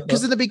here. Yeah.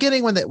 Cause in the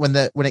beginning, when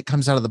it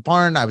comes out of the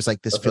barn, I was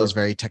like, this feels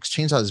very Texas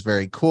Chainsaw. This is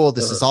very cool.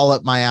 This is all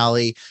up my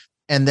alley.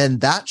 And then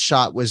that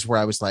shot was where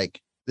I was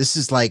like, this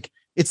is like,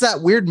 it's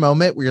that weird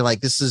moment where you're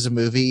like, this is a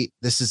movie,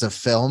 this is a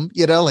film,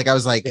 like I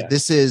was like,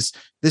 this is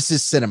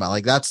cinema.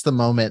 Like that's the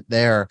moment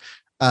there.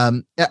 I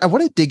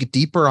want to dig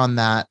deeper on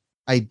that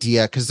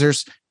idea, because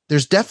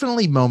there's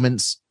definitely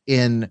moments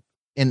in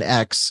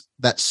X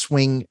that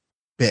swing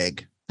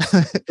big.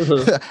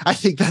 I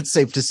think that's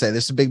safe to say.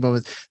 There's some big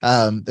moments.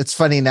 It's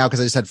funny now because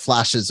I just had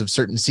flashes of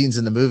certain scenes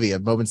in the movie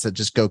of moments that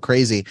just go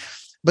crazy.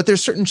 But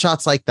there's certain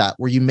shots like that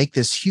where you make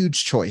this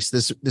huge choice,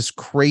 this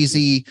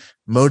crazy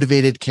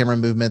motivated camera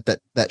movement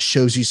that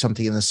shows you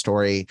something in the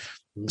story.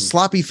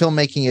 Sloppy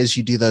filmmaking is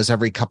you do those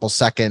every couple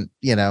seconds,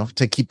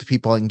 to keep the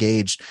people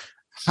engaged.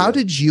 How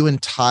did you and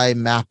Ty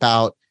map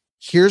out,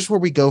 here's where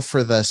we go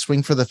for the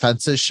swing for the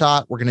fences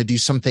shot. We're going to do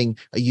something,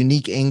 a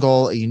unique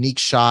angle, a unique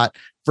shot,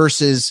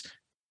 versus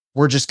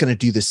we're just going to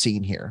do the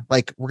scene here.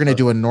 Like we're going to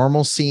do a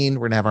normal scene.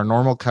 We're going to have our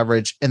normal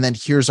coverage. And then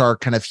here's our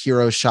kind of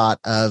hero shot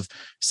of,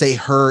 say,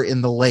 her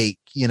in the lake,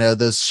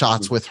 those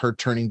shots with her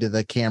turning to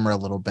the camera a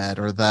little bit,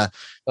 or the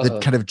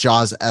kind of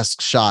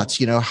Jaws-esque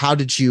shots. How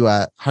did you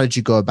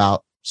go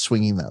about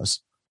swinging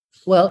those?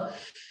 Well,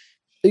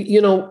 I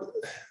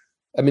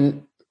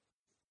mean,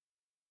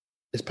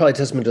 it's probably a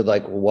testament to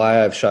like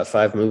why I've shot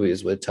 5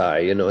 movies with Ty.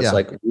 You know, it's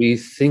like we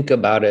think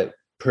about it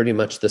pretty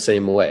much the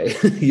same way,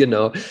 you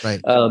know?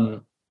 Right.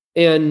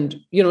 And,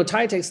 you know,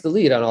 Ty takes the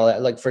lead on all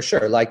that, like for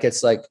sure. Like,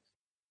 it's like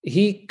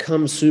he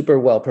comes super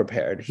well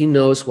prepared. He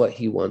knows what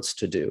he wants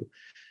to do.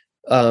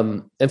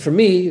 And for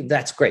me,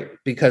 that's great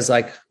because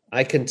like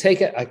I can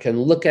take it, I can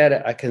look at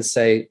it, I can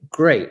say,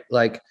 great,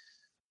 like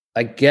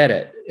I get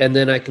it. And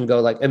then I can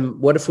go like, and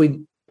what if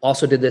we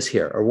also did this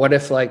here? Or what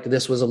if like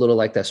this was a little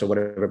like this or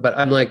whatever? But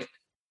I'm like,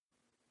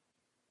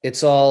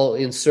 it's all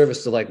in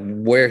service to like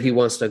where he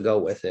wants to go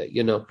with it,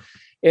 you know?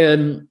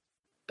 And,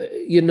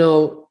 you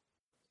know,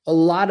 a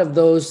lot of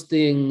those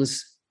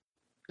things,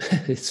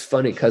 it's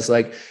funny because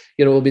like,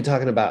 you know, we'll be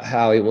talking about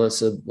how he wants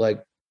to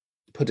like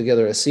put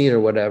together a scene or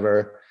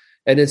whatever.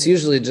 And it's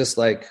usually just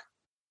like,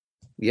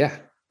 yeah,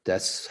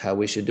 that's how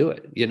we should do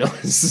it. You know,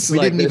 we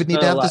like, didn't even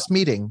need to have this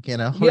meeting, you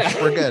know, yeah.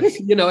 we're good.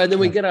 You know, and then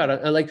we get out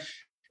and like,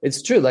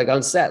 it's true. Like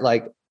on set,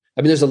 like,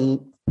 I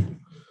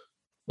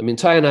mean,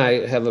 Ty and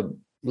I have a,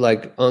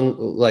 like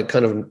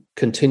kind of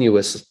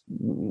continuous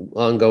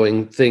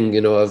ongoing thing,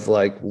 you know, of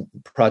like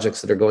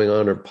projects that are going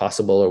on or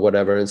possible or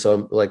whatever. And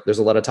so like, there's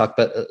a lot of talk,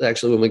 but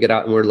actually when we get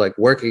out and we're like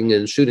working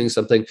and shooting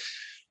something,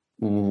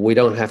 we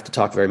don't have to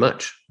talk very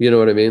much. You know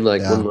what I mean?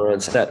 Like when we're on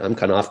set, I'm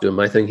kind of off doing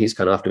my thing. He's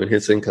kind of off doing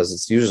his thing. Cause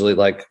it's usually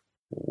like,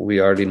 we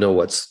already know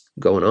what's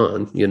going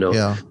on, you know?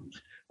 Yeah.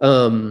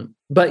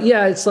 But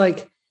yeah, it's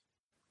like,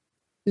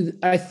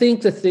 I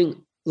think the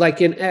thing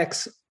like in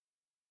X,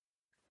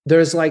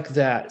 there's like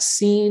that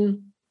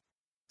scene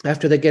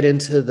after they get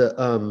into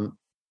the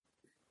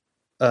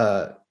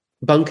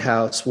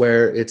bunkhouse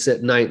where it's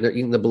at night and they're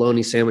eating the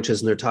bologna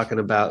sandwiches and they're talking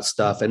about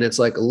stuff. And it's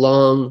like a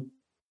long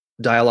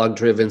dialogue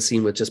driven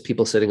scene with just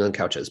people sitting on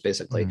couches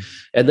basically.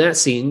 And that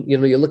scene, you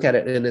know, you look at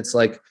it and it's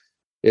like,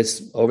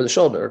 it's over the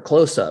shoulder,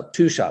 close up,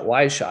 2-shot,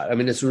 wide shot. I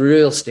mean, it's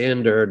real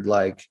standard,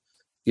 like,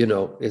 you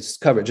know, it's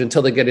coverage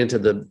until they get into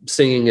the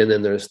singing. And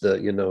then there's the,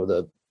 you know,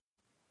 the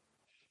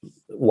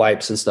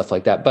wipes and stuff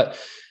like that. But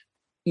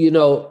you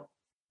know,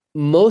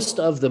 most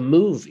of the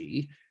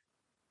movie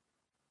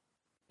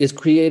is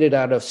created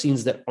out of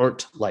scenes that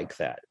aren't like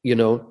that, you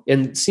know,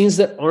 and scenes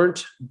that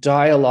aren't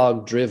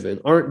dialogue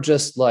driven, aren't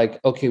just like,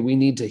 okay, we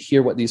need to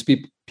hear what these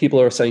people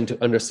are saying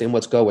to understand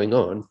what's going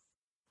on.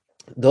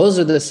 Those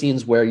are the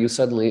scenes where you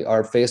suddenly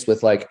are faced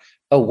with like,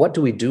 oh, what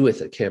do we do with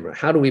the camera?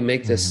 How do we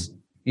make this,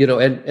 you know,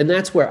 and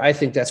that's where I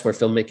think that's where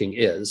filmmaking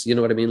is, you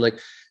know what I mean? Like,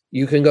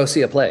 you can go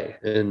see a play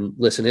and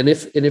listen. And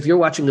if you're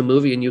watching a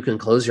movie and you can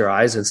close your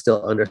eyes and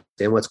still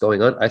understand what's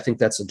going on, I think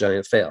that's a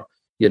giant fail,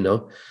 you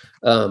know?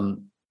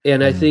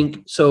 And I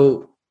think,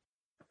 so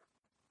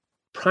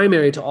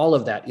primary to all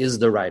of that is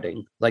the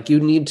writing. Like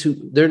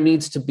there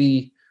needs to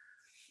be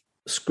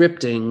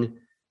scripting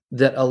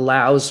that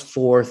allows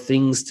for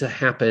things to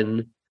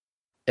happen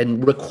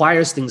and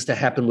requires things to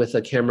happen with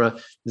a camera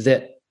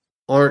that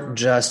aren't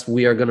just,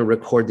 we are going to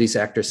record these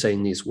actors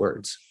saying these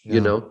words, you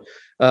know?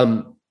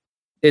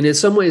 And in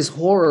some ways,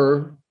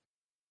 horror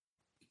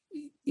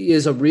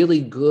is a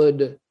really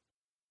good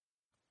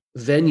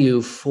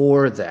venue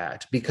for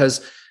that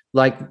because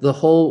like the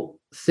whole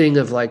thing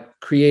of like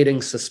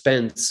creating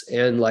suspense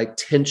and like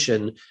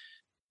tension,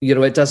 you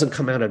know, it doesn't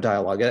come out of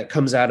dialogue. It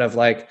comes out of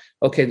like,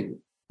 okay,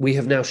 we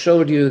have now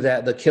showed you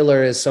that the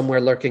killer is somewhere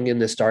lurking in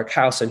this dark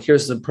house. And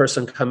here's the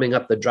person coming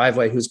up the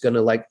driveway who's going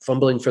to like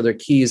fumbling for their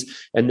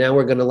keys. And now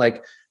we're going to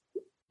like,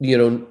 you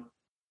know,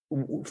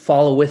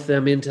 follow with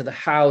them into the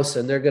house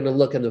and they're going to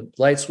look and the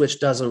light switch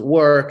doesn't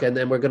work. And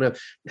then we're going to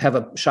have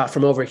a shot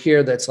from over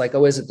here that's like,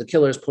 oh, is it the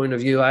killer's point of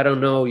view? I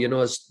don't know. You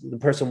know, as the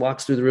person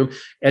walks through the room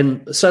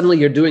and suddenly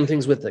you're doing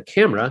things with the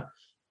camera,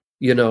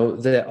 you know,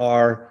 that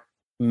are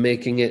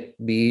making it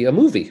be a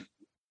movie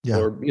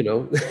or, you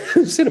know,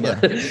 cinema.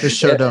 The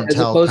show don't as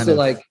tell opposed kind to of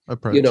like,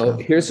 approach, you know,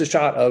 here's a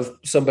shot of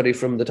somebody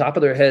from the top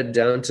of their head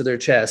down to their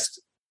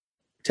chest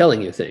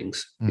telling you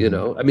things, you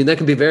know, I mean, that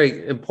can be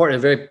very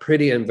important, very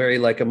pretty and very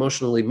like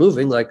emotionally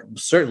moving, like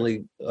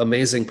certainly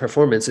amazing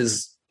performance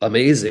is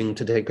amazing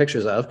to take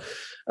pictures of.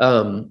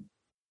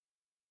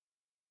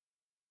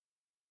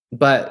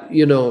 But,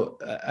 you know,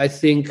 I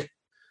think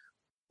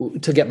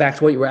to get back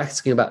to what you were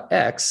asking about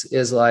X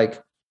is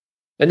like,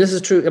 and this is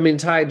true. I mean,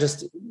 Ty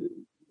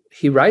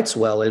he writes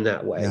well in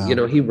that way. You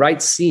know, he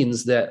writes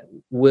scenes that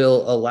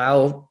will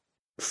allow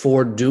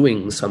for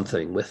doing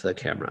something with the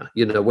camera,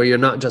 you know, where you're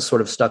not just sort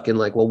of stuck in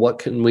like, well, what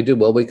can we do?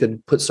 Well, we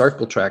could put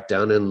circle track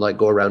down and like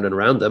go around and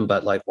around them,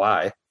 but like,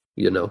 why,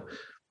 you know?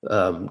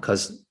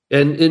 And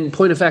in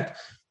point of fact,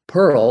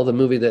 Pearl, the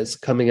movie that's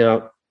coming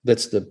out,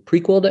 that's the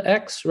prequel to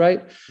X,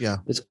 right? Yeah.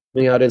 It's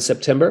coming out in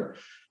September.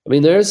 I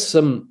mean, there's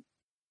some,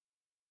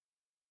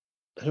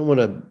 I don't want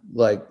to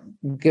like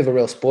give a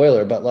real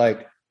spoiler, but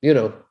like, you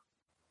know,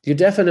 you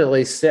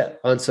definitely sit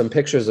on some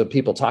pictures of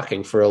people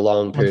talking for a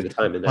long period of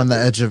time. I'm on the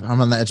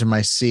edge of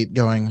my seat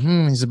going,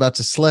 he's about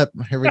to slip.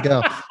 Here we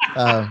go.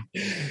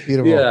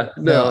 Beautiful. Yeah.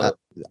 No,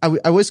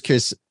 I was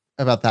curious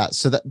about that.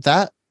 So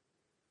that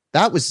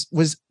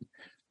was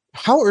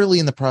how early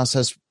in the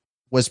process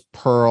was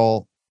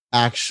Pearl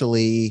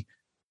actually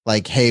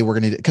like, hey, we're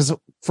going to, because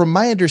from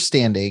my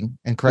understanding,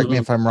 and correct me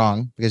Mhm. if I'm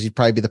wrong, because you'd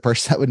probably be the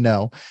person that would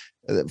know.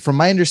 From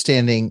my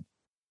understanding,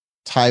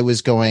 Ty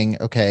was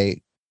going,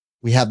 okay,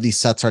 we have these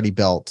sets already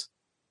built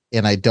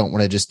and I don't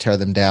want to just tear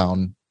them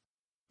down.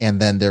 And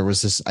then there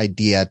was this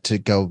idea to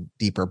go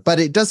deeper, but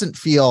it doesn't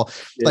feel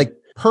like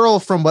Pearl,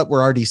 from what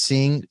we're already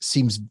seeing,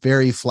 seems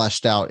very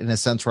fleshed out in a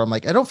sense where I'm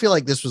like, I don't feel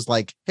like this was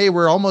like, hey,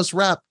 we're almost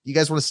wrapped. You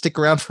guys want to stick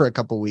around for a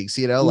couple of weeks,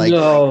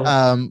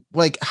 No.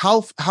 like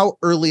how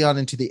early on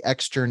into the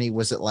X journey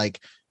was it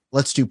like,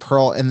 let's do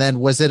Pearl? And then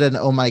was it an,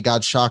 oh my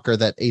God, shocker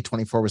that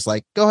A24 was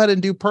like, go ahead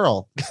and do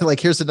Pearl? Like,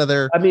 here's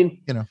another, I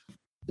mean,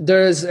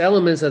 there's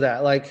elements of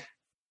that. Like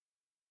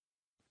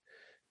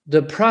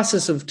the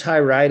process of Ty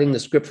writing the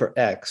script for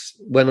X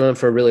went on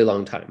for a really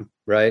long time,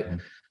 right? Mm-hmm.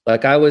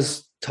 Like I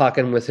was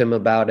talking with him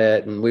about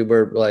it, and we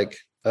were like,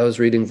 I was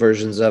reading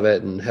versions of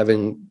it and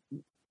having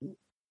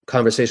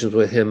conversations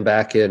with him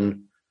back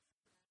in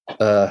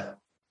like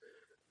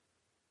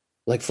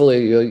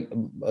fully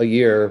a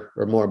year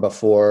or more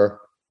before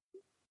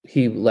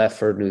he left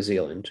for New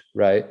Zealand,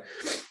 right?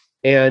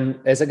 And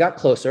as it got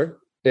closer,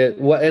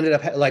 what ended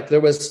up like there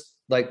was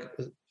like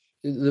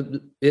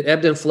it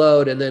ebbed and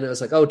flowed, and then it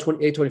was like, oh,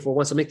 A24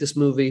 wants to make this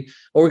movie,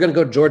 or we're going to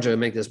go to Georgia and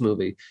make this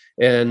movie.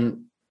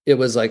 And it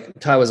was like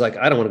Ty was like,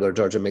 I don't want to go to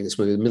Georgia and make this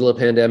movie. In the middle of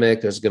the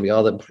pandemic, there's going to be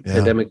all the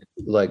pandemic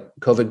like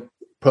COVID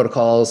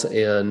protocols,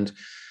 and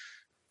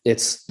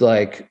it's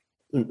like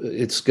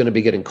it's going to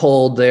be getting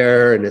cold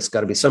there, and it's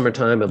got to be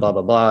summertime, and blah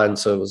blah blah. And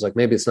so it was like,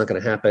 maybe it's not going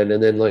to happen.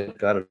 And then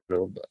like, I don't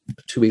know,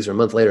 2 weeks or a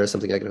month later or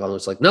something, I could call.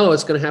 It's like, no,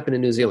 it's going to happen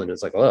in New Zealand.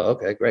 It's like, oh,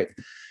 okay, great.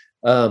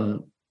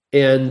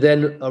 And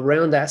then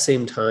around that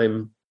same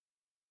time,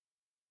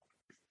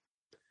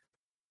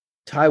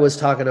 Ty was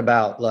talking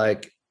about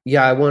like,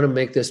 yeah, I want to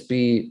make this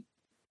be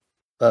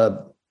a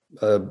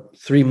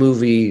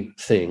 3-movie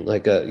thing,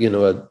 like a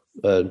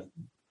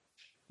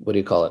what do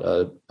you call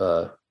it?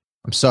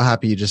 I'm so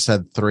happy you just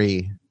said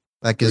 3.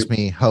 That gives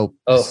me hope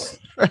for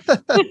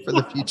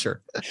the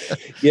future.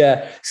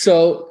 Yeah.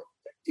 So,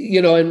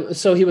 and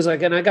so he was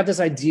like, and I got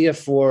this idea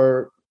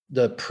for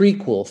the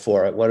prequel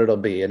for it, what it'll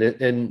be.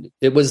 And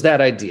it was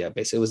that idea,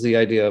 basically. It was the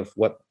idea of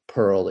what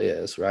Pearl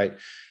is, right?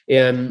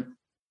 And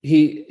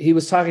he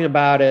was talking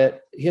about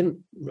it. I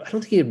don't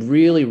think he had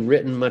really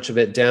written much of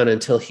it down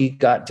until he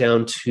got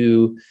down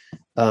to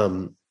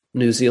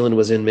New Zealand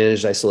was in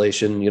managed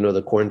isolation,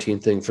 the quarantine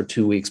thing for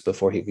 2 weeks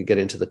before he could get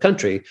into the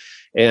country.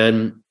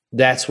 And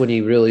that's when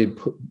he really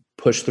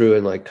pushed through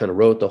and like kind of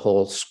wrote the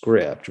whole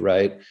script,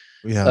 right?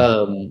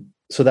 Yeah.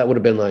 So that would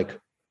have been like,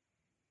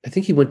 I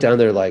think he went down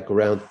there like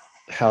around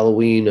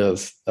Halloween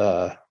of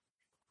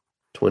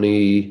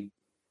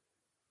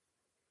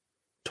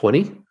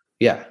 2020.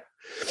 Yeah.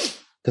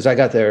 Because I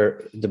got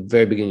there at the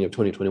very beginning of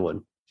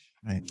 2021.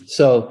 Right.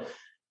 So,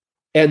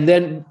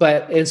 and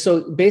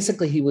so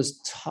basically he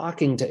was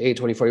talking to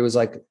A24. He was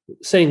like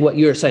saying what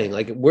you're saying,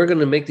 like, we're going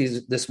to make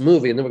this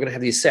movie, and then we're going to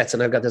have these sets.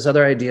 And I've got this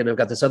other idea, and I've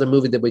got this other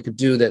movie that we could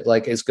do that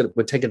like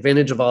would take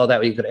advantage of all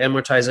that. We could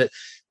amortize it.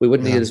 We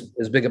wouldn't need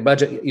as big a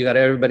budget. You got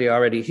everybody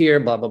already here,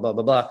 blah, blah, blah,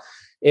 blah, blah.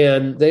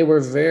 And they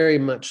were very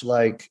much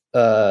like,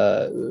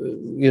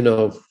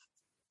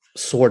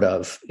 sort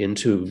of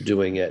into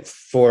doing it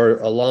for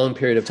a long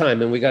period of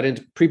time. And we got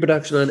into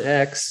pre-production on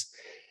X,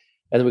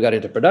 and then we got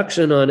into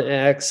production on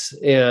X.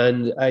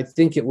 And I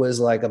think it was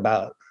like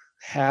about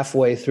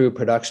halfway through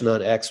production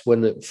on X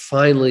when it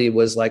finally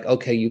was like,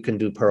 okay, you can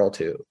do Pearl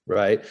 2,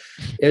 right?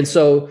 And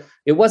so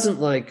it wasn't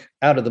like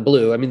out of the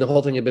blue. I mean, the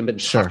whole thing had been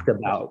talked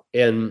about.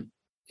 And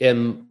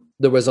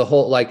there was a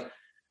whole, like,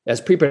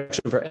 as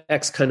pre-production for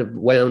X kind of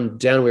wound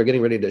down, we were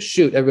getting ready to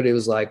shoot. Everybody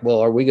was like, well,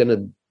 are we going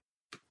to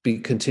be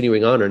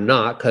continuing on or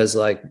not? Because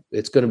like,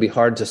 it's going to be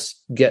hard to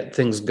get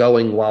things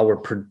going while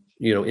we're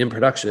in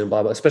production and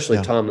blah, blah. Especially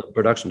Tom, the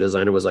production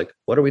designer, was like,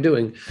 what are we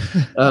doing?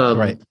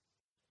 Right.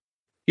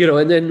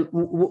 And then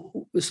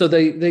so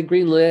they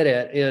greenlit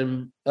it,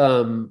 and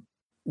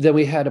then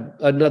we had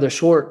another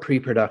short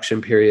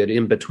pre-production period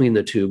in between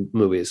the two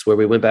movies where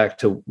we went back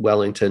to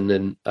Wellington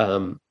and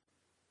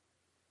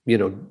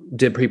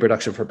did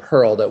pre-production for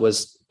Pearl that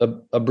was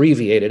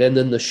abbreviated, and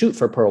then the shoot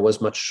for Pearl was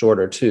much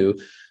shorter too.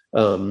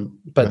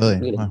 But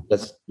really?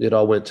 It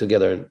all went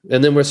together,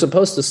 and then we're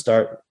supposed to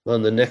start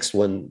on the next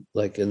one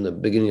like in the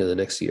beginning of the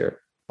next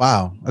year.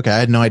 Wow. Okay, I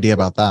had no idea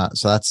about that.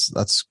 So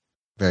that's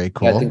very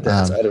cool. I think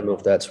I don't know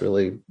if that's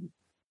really.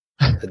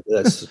 I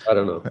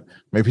don't know.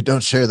 Maybe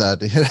don't share that,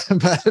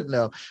 but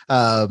no.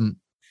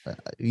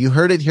 You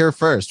heard it here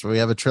first. We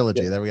have a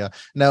trilogy. Yeah. There we go.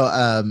 No.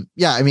 I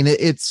mean,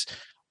 it's.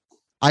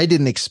 I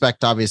didn't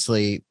expect,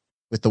 obviously,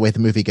 with the way the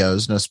movie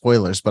goes, no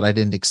spoilers, but I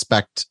didn't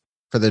expect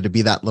for there to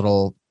be that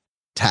little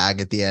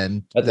tag at the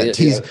end, that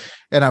tease. Yeah.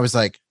 And I was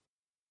like,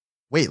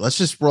 wait, let's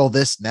just roll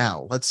this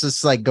now. Let's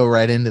just like go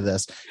right into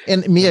this.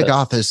 And Mia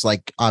Goth is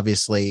like,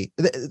 obviously,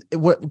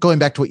 going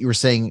back to what you were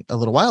saying a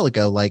little while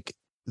ago, like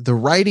the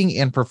writing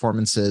and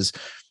performances,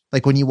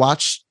 like when you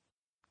watch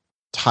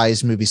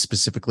Ty's movie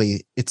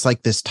specifically, it's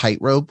like this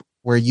tightrope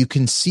where you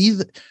can see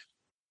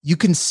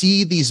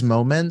these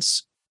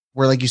moments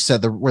where, like you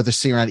said, where they're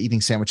sitting around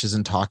eating sandwiches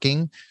and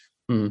talking,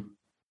 Mm-hmm.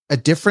 a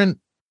different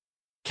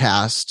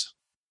cast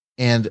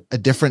and a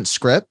different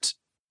script.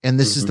 And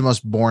this is the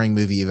most boring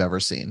movie you've ever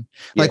seen.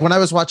 Like when I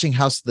was watching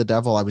House of the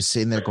Devil, I was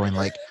sitting there going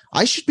like,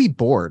 I should be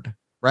bored.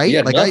 Right.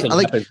 Yeah, like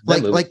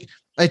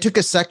I took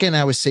a second.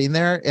 I was sitting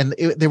there and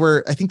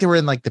I think they were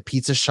in like the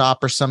pizza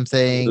shop or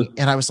something.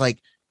 And I was like,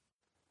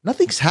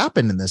 nothing's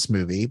happened in this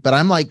movie, but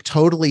I'm like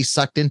totally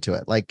sucked into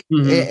it. Like,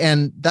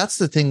 and that's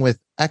the thing with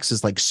X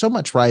is like so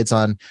much rides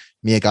on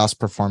Mia Goth's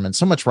performance,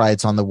 so much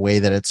rides on the way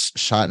that it's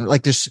shot. And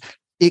like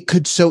it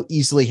could so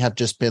easily have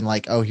just been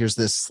like, oh, here's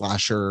this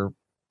slasher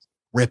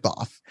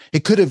ripoff.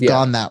 It could have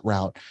gone that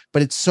route,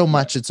 but it's so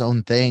much its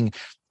own thing.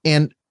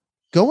 And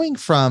going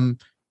from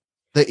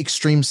the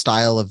extreme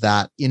style of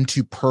that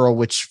into Pearl,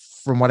 which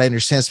from what I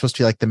understand is supposed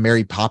to be like the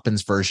Mary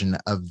Poppins version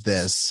of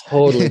this.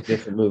 Totally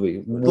different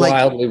movie.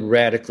 Wildly,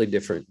 radically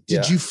different.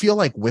 Did you feel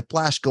like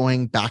whiplash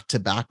going back to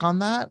back on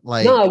that?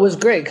 Like, no, it was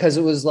great because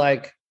it was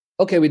like,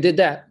 okay, we did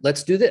that.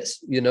 Let's do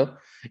this,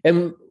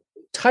 And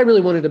Ty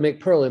really wanted to make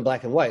Pearl in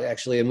black and white,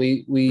 actually. And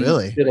we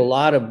really did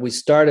we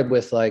started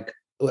with like,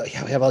 we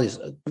have all these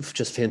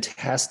just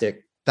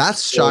fantastic.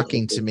 That's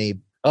shocking to me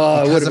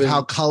because of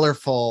how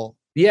colorful.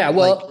 Yeah.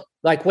 Well,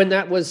 like when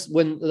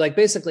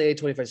basically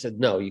A24 said,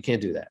 no, you can't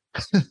do that.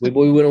 we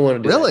don't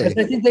want to do really? That.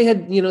 I think they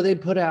had, they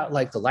put out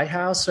like The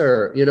Lighthouse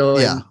or,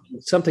 and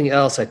something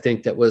else, I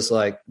think that was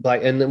like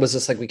black. And it was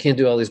just like, we can't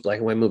do all these black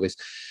and white movies.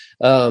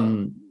 At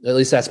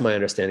least that's my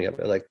understanding of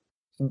it. Like,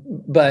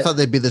 but I thought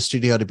they'd be the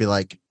studio to be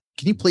like,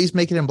 can you please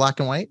make it in black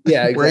and white?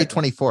 Yeah, exactly. We're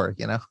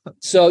A24,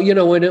 So,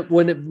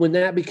 when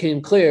that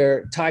became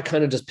clear, Ty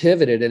kind of just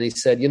pivoted and he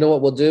said, you know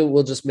what we'll do?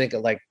 We'll just make it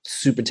like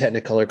super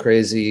Technicolor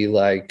crazy,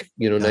 like,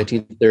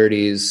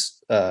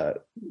 1930s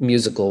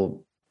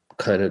musical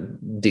kind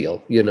of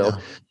deal,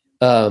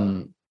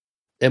 and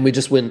we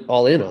just went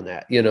all in on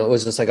that. It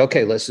was just like,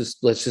 okay, let's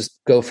just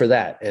go for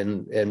that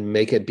and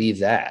make it be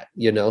that,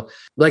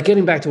 like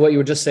getting back to what you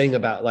were just saying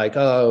about like,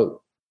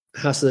 oh,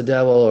 House of the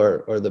Devil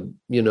or the,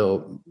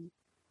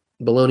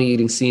 bologna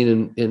eating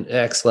scene in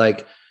X,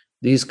 like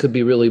these could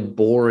be really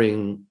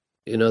boring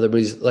in other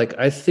movies. Like,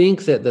 I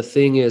think that the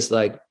thing is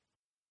like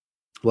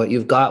what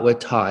you've got with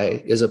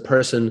Ty is a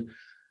person,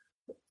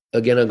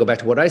 again, I'll go back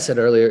to what I said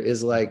earlier,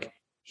 is like,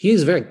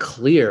 he's very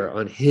clear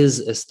on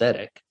his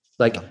aesthetic.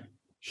 Like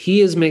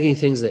he is making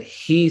things that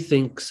he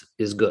thinks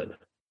is good,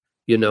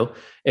 and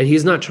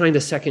he's not trying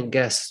to second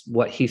guess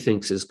what he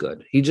thinks is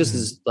good. He just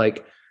is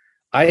like,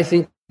 I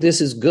think this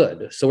is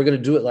good, so we're going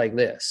to do it like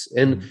this.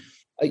 And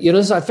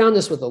so I found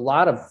this with a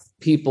lot of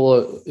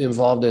people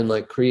involved in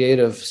like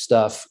creative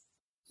stuff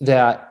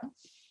that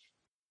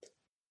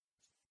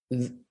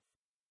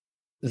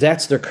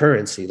that's their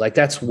currency. Like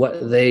that's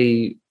what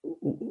they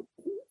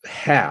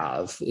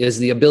have, is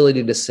the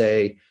ability to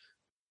say,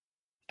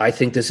 I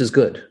think this is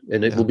good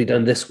and it will be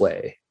done this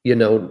way,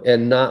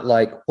 and not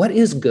like, what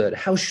is good?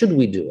 How should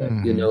we do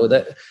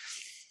it?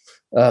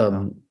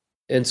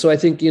 And so I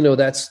think,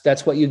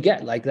 that's what you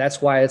get. Like,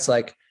 that's why it's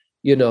like,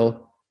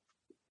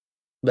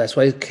 that's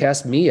why he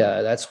cast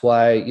Mia. That's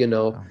why,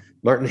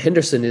 Martin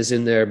Henderson is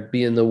in there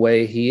being the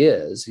way he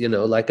is,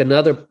 like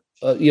another,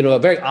 a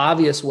very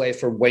obvious way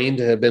for Wayne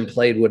to have been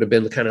played would have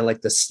been kind of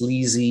like the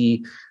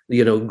sleazy,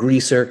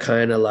 greaser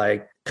kind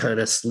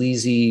of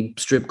sleazy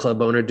strip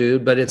club owner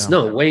dude. But it's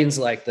no, Wayne's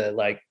like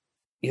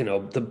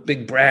the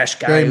big brash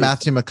guy. Very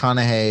Matthew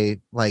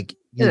McConaughey, like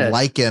you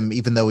like him,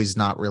 even though he's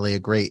not really a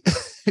great.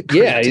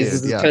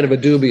 He's kind of a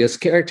dubious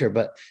character,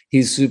 but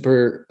he's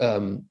super,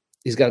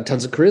 he's got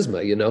tons of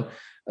charisma,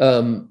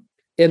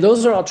 and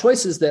those are all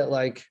choices that,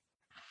 like,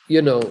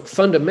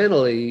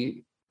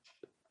 fundamentally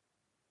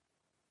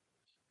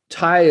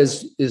Ty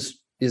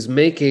is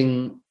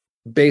making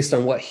based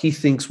on what he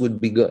thinks would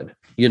be good,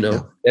 and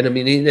I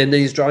mean, and then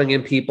he's drawing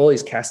in people,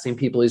 he's casting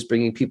people, he's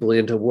bringing people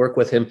in to work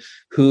with him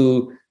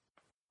who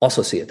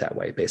also see it that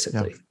way,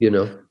 basically,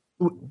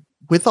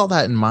 With all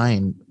that in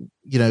mind,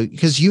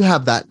 because you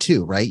have that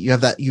too, right? You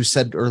have that, you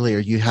said earlier,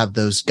 you have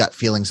those gut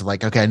feelings of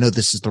like, okay, I know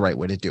this is the right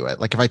way to do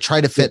it. Like if I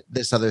try to fit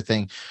this other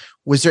thing,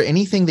 was there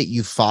anything that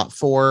you fought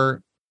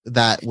for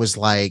that was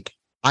like,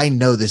 I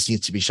know this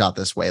needs to be shot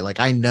this way? Like,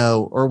 I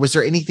know, or was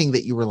there anything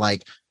that you were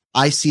like,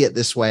 I see it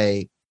this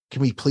way.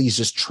 Can we please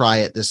just try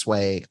it this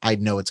way? I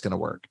know it's going to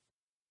work.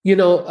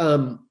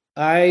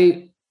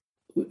 I,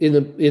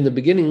 in the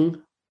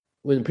beginning,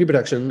 when the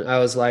pre-production, I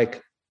was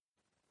like,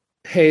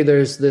 hey,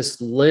 there's this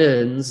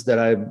lens that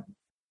I've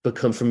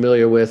become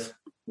familiar with.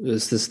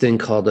 There's this thing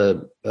called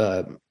a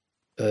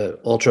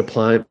Ultra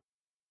Prime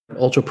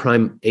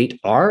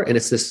 8R, and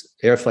it's this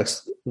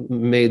Airflex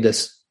made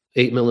this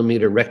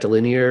 8mm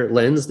rectilinear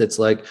lens that's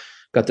like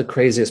got the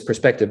craziest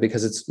perspective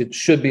because it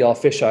should be all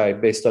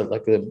fisheye based on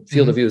like the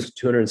field of view is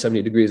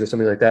 270 degrees or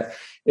something like that,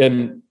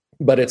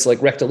 but it's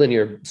like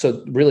rectilinear, so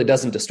it really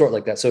doesn't distort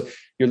like that. So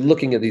you're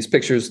looking at these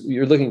pictures,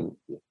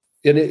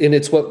 and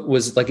it's what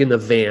was like in the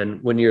van,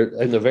 when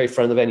you're in the very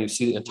front of the van, you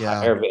see the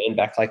entire van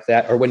back like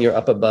that. Or when you're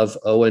up above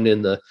Owen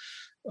in the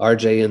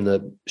RJ in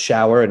the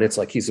shower and it's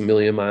like he's a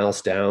million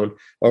miles down,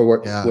 or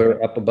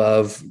we're up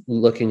above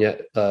looking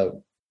at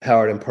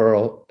Howard and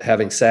Pearl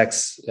having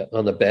sex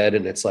on the bed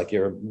and it's like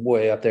you're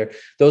way up there.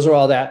 Those are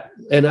all that.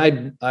 And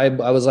I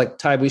was like,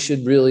 Ty, you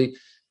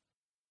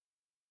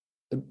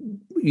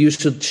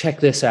should check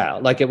this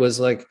out. Like it was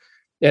like,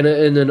 and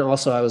then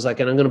also I was like,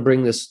 and I'm going to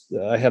bring this,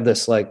 I have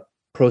this like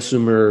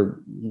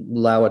prosumer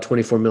Laowa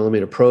 24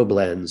 millimeter probe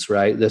lens,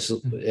 right?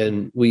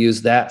 And we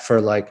use that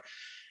for like,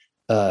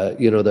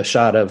 the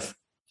shot of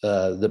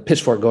the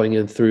pitchfork going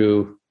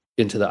into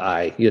the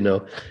eye,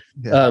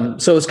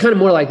 so it's kind of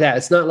more like that.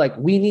 It's not like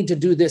we need to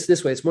do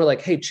this way. It's more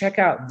like, hey, check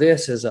out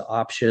this as an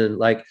option.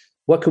 Like,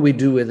 what could we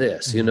do with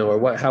this,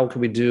 or how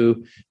could we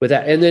do with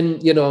that? And then,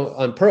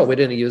 on Pearl, we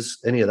didn't use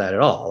any of that at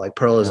all. Like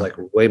Pearl is like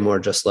way more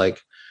just like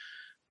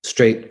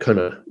straight kind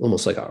of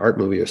almost like an art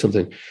movie or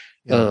something.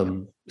 Yeah.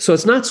 So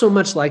it's not so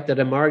much like that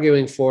I'm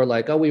arguing for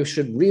like, oh, we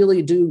should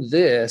really do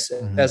this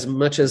as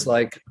much as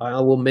like, I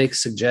will make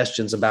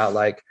suggestions about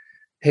like,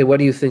 hey, what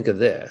do you think of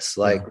this?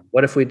 Like,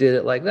 what if we did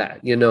it like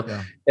that,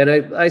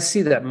 And I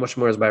see that much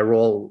more as my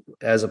role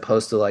as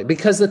opposed to like,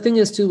 because the thing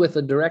is too, with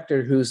a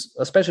director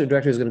especially a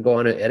director who's going to go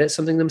on and edit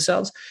something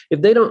themselves,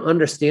 if they don't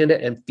understand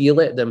it and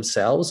feel it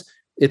themselves,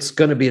 it's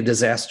going to be a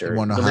disaster,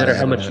 no matter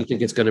how much you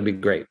think it's going to be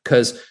great.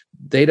 Because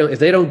if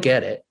they don't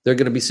get it, they're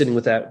going to be sitting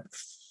with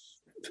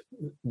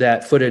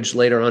that footage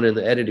later on in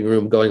the editing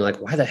room going like,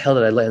 why the hell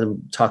did I let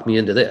them talk me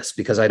into this?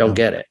 Because I don't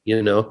get it,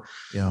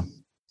 Yeah.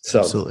 So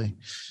absolutely.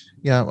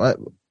 Yeah.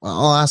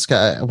 I'll ask,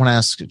 I want to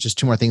ask just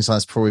two more things on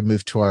this before we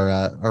move to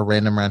our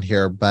random round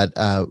here. But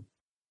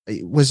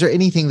was there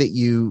anything that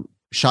you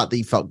shot that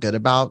you felt good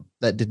about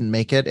that didn't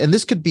make it? And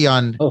this could be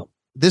on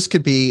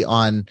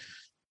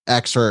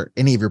X or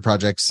any of your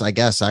projects, I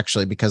guess,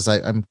 actually, because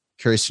I'm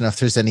curious to know if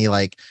there's any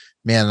like,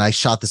 man, I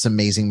shot this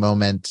amazing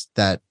moment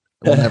that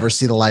will never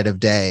see the light of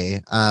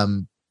day.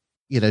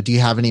 Do you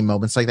have any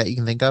moments like that you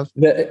can think of?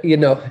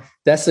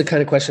 That's the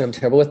kind of question I'm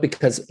terrible with,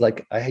 because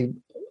like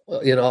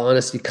in all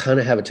honesty,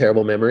 kind of have a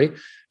terrible memory.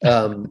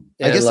 I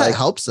guess that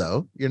helps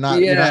though. You're not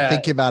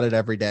thinking about it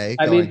every day.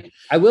 I mean,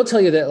 I will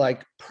tell you that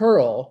like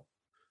Pearl,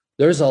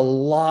 there's a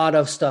lot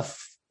of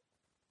stuff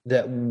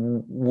that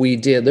we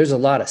did. There's a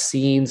lot of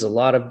scenes, a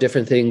lot of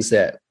different things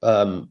that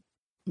are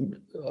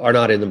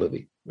not in the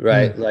movie.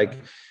 Right. Like,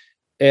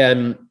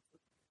 and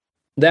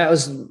that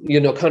was,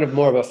 kind of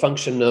more of a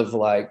function of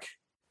like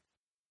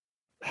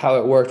how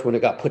it worked when it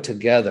got put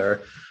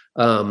together.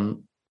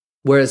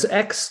 Whereas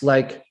X,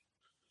 like,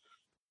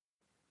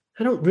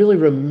 I don't really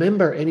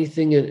remember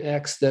anything in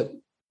X that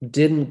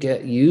didn't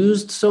get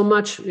used so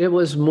much. It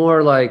was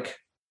more like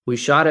we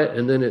shot it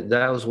and then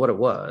that was what it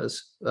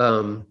was.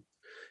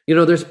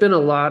 There's been a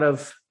lot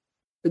of,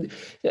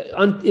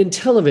 in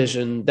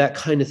television, that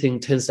kind of thing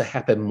tends to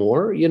happen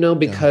more,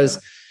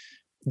 because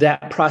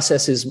that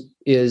process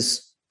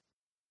is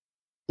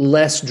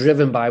less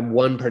driven by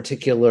one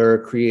particular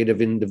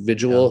creative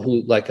individual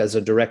who, like, as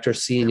a director,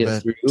 seeing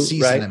it through,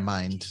 season right? in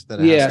mind.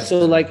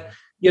 So like,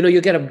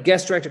 you get a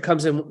guest director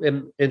comes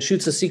in and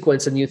shoots a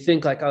sequence, and you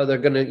think like, oh, they're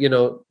gonna,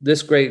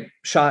 this great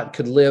shot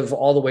could live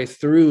all the way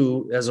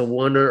through as a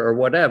oneer or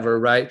whatever,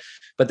 right?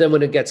 But then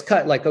when it gets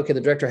cut, like, okay,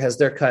 the director has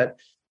their cut,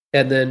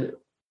 and then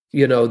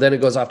then it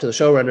goes off to the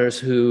showrunners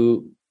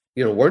who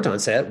weren't on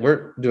set,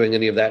 weren't doing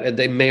any of that, and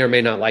they may or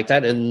may not like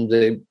that, and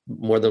they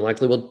more than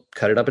likely will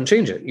cut it up and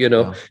change it.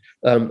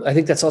 I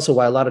think that's also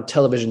why a lot of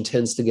television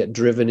tends to get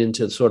driven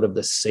into sort of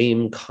the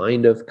same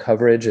kind of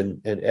coverage and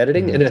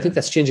editing, and I think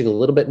that's changing a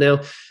little bit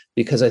now,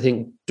 because I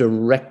think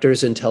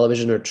directors in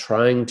television are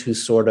trying to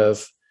sort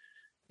of,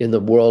 in the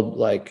world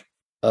like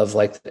of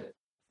like the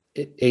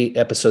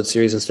 8-episode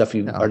series and stuff,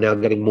 are now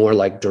getting more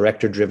like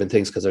director driven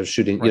things, because they're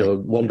shooting,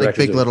 one like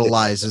director. Big Little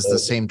Lies is the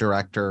same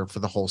director for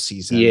the whole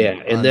season.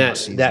 Yeah. And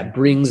that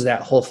brings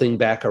that whole thing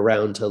back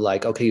around to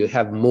like, okay, you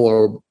have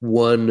more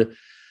one,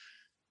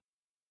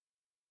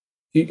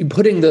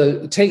 taking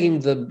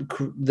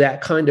that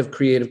kind of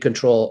creative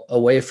control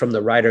away from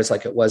the writers,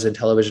 like it was in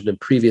television and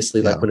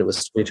previously, like when it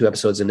was 22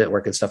 episodes in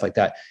network and stuff like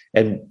that,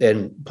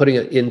 and putting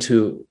it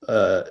into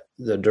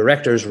the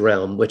director's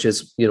realm, which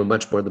is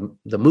much more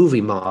the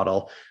movie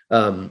model.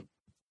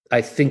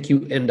 I think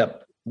you end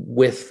up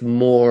with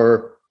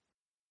more,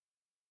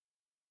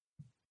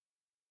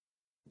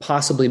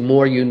 possibly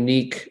more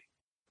unique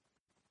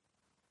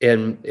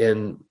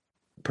and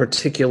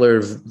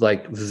particular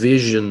like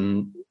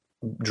vision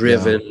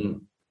driven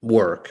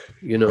work,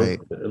 right.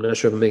 I'm not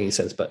sure if I'm making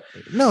sense, but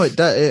no, it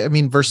does. I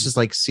mean, versus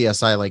like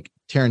CSI, like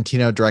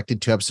Tarantino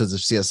directed 2 episodes of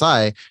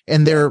CSI,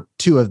 and they're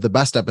 2 of the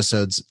best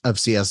episodes of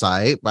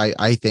CSI,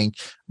 I think,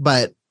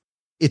 but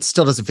it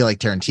still doesn't feel like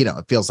Tarantino.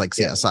 It feels like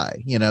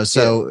CSI,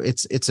 so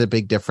it's a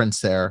big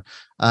difference there.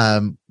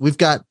 We've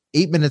got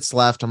 8 minutes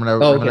left. I'm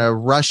gonna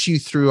rush you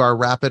through our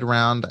rapid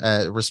round.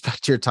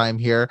 Respect your time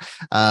here.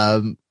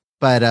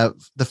 But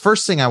the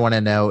first thing I want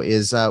to know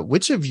is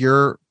which of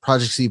your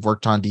projects you've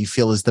worked on do you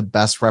feel is the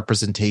best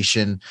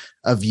representation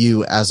of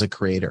you as a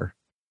creator?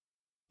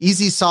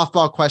 Easy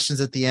softball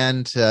questions at the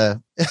end.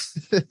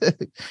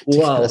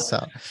 Wow.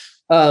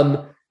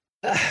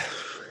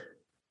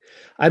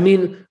 I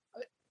mean,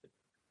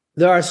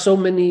 there's so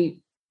many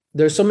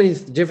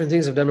different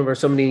things I've done over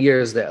so many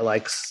years that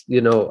like,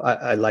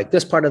 I like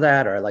this part of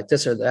that, or I like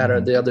this or that,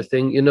 or the other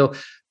thing,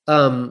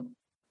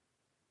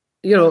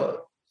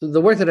 the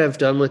work that I've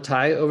done with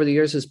Ty over the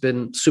years has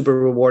been super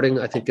rewarding.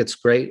 I think it's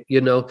great.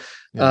 The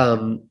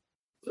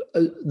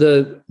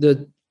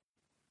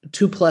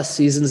 2+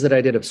 seasons that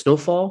I did of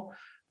Snowfall,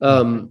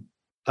 I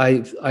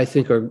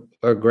think are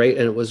great.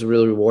 And it was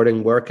really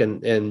rewarding work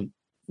and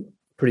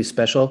pretty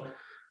special.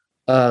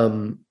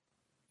 Boy,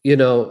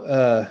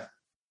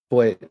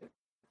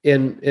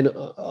 in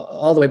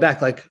all the way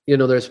back, like,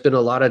 there's been a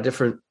lot of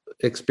different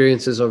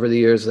experiences over the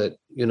years that,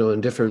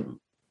 in different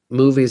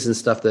movies and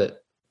stuff that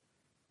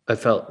I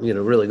felt,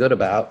 really good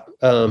about.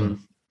 I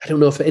don't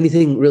know if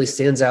anything really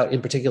stands out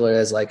in particular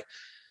as like,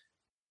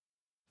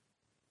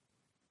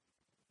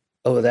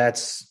 oh,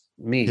 that's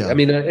me. Yeah. I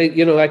mean,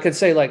 I could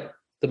say like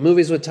the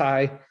movies with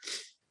Ty,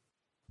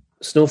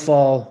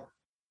 Snowfall,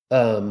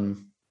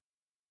 some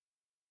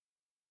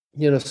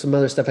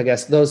other stuff, I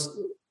guess those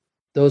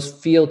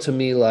feel to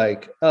me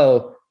like,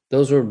 oh,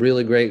 those were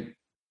really great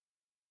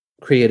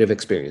creative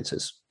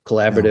experiences,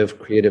 collaborative,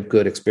 creative,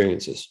 good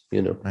experiences,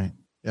 Right.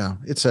 Yeah.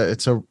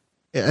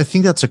 I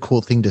think that's a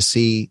cool thing to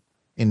see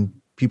in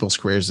people's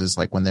careers, is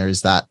like when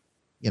there's that,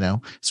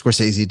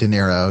 Scorsese, De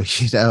Niro,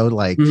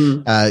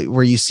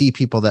 where you see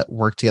people that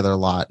work together a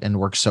lot and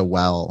work so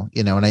well,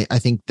 and I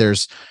think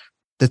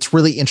that's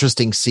really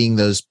interesting seeing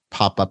those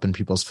pop up in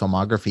people's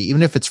filmography,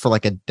 even if it's for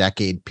like a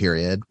decade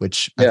period,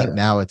 which I think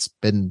now it's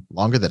been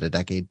longer than a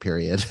decade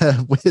period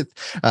with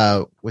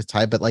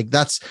Ty. But like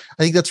I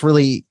think that's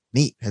really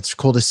neat. It's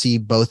cool to see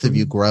both of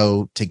you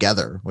grow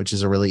together, which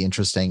is a really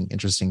interesting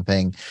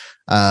thing.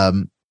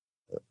 I'm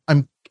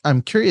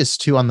curious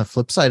too, on the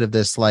flip side of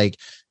this, like,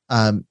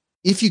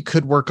 if you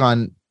could work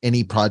on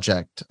any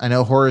project, I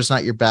know horror is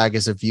not your bag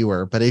as a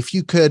viewer, but if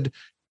you could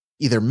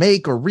either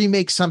make or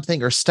remake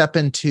something or step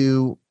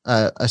into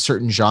a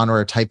certain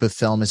genre or type of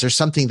film, is there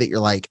something that you're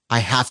like, I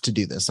have to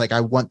do this? Like, I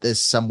want this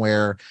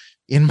somewhere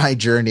in my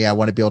journey. I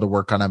want to be able to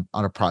work on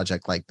a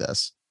project like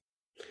this.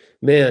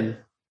 Man.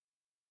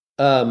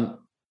 Well,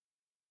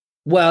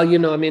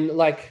 I mean,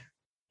 like,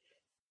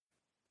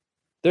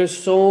 there's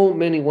so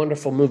many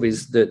wonderful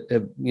movies that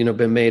have,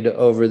 been made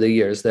over the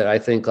years that I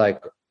think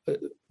like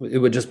it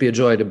would just be a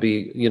joy to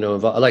be,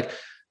 involved. Like,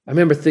 I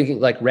remember thinking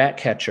like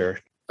Ratcatcher.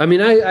 I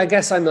mean, I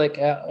guess I'm like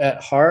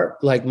at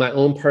heart, like my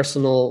own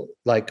personal,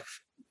 like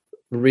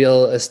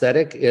real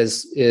aesthetic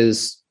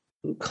is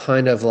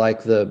kind of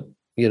like the,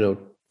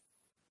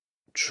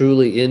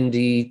 truly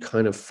indie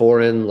kind of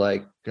foreign,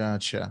 like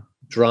gotcha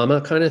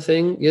drama kind of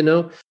thing,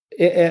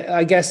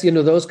 I guess,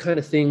 those kind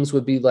of things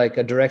would be like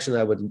a direction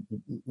I would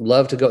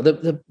love to go.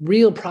 The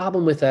real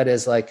problem with that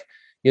is like,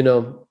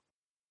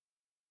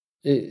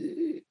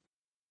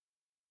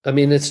 I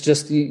mean, it's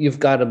just, you've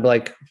got to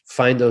like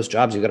find those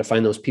jobs. You got to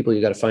find those people. You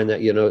got to find that,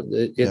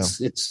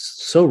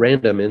 it's so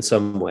random in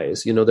some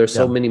ways, there's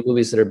so many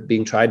movies that are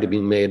being tried to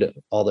be made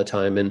all the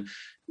time, and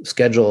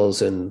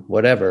schedules and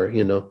whatever,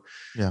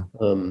 Yeah.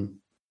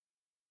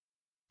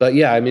 But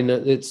yeah, I mean,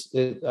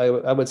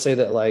 I would say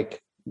that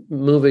like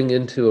moving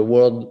into a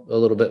world a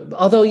little bit,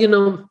 although,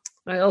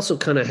 I also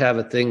kind of have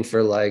a thing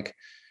for like,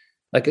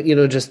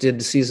 just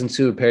did season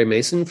 2 of Perry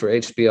Mason for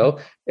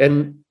HBO,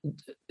 and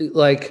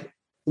like,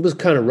 it was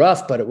kind of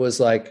rough, but it was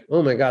like,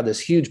 oh my God, this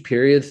huge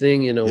period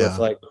thing, with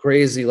like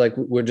crazy, like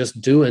we're just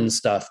doing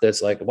stuff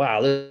that's like,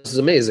 wow, this is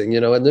amazing,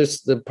 and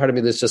there's the part of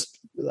me that's just,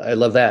 I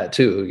love that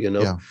too,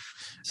 Yeah.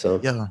 So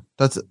yeah,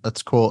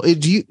 that's cool.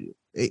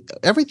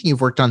 Everything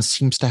you've worked on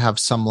seems to have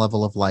some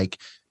level of like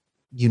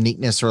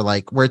uniqueness, or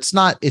like where it's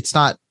not,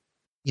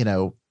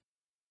 I'm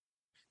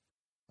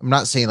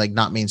not saying like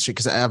not mainstream,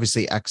 because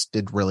obviously X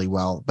did really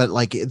well, but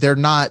like they're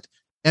not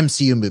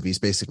MCU movies,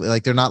 basically.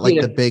 Like they're not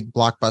like the big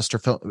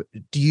blockbuster film.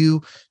 Do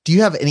you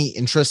have any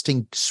interest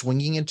in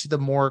swinging into the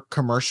more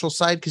commercial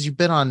side? Because you've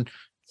been on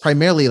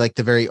primarily like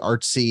the very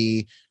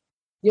artsy,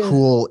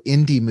 cool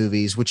indie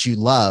movies, which you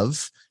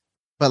love.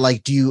 But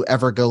like, do you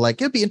ever go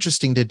like, it'd be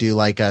interesting to do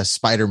like a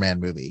Spider-Man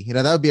movie?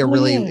 That would be a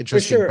really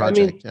interesting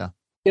project. I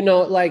mean,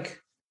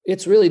 like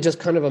it's really just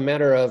kind of a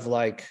matter of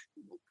like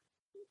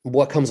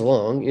what comes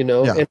along, And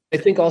I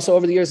think also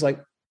over the years,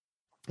 like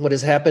what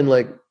has happened,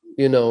 like,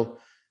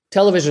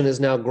 television has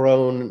now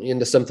grown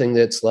into something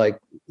that's like,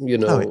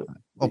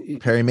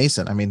 Perry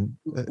Mason. I mean,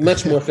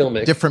 much more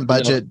filmic, different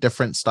budget,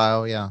 different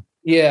style. Yeah.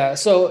 Yeah.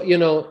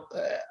 So,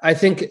 I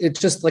think it's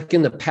just like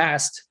in the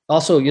past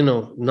also,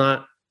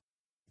 not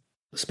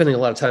spending a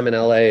lot of time in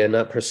LA and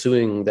not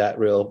pursuing that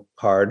real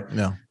hard.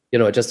 No.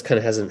 It just kind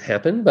of hasn't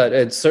happened, but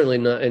it's certainly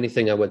not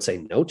anything I would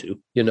say no to,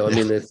 I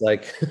mean, it's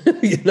like, and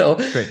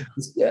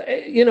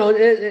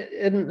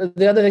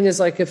the other thing is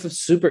like, if a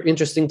super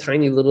interesting,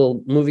 tiny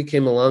little movie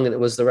came along and it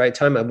was the right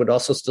time, I would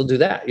also still do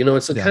that,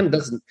 kind of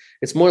doesn't,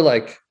 it's more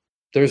like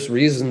there's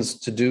reasons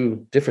to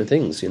do different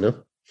things,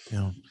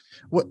 Yeah.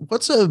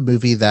 What's a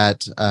movie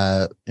that,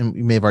 and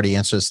you may have already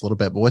answered this a little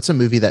bit, but what's a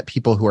movie that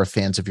people who are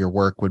fans of your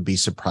work would be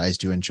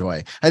surprised you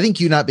enjoy? I think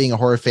you not being a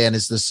horror fan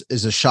is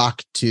a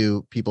shock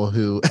to people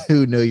who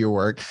know your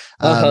work.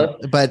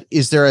 But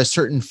is there a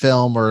certain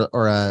film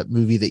or a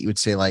movie that you would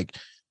say like,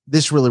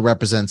 this really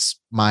represents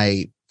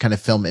my kind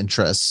of film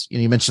interests?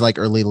 You mentioned like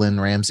early Lynn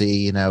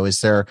Ramsey,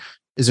 is there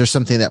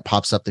something that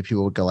pops up that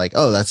people would go like,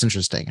 oh, that's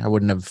interesting, I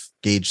wouldn't have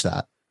gauged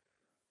that?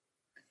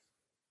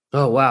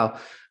 Oh, wow.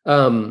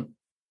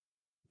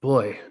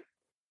 Boy,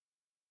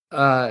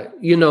 I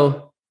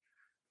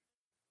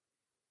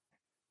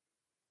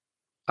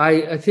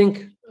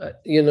think,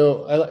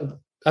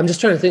 I'm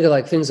just trying to think of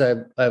like things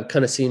I've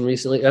kind of seen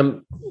recently.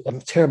 I'm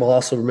terrible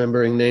also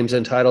remembering names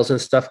and titles and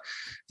stuff.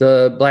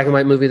 The black and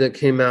white movie that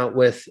came out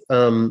with,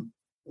 Joaquin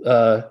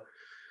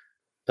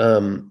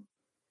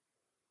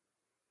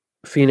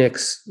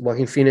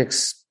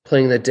Phoenix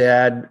playing the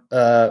dad,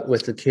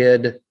 with the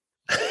kid.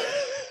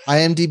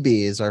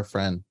 IMDb is our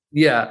friend.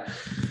 Yeah.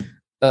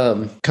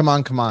 Come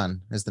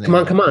on is the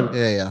name. Come on.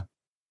 Yeah.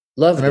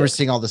 Love. I remember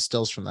seeing all the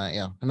stills from that.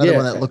 Yeah. Another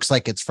one that looks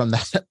like it's from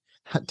that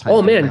time.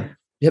 Oh man.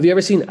 Have you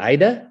ever seen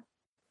Ida?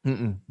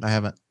 I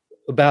haven't.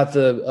 About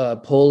the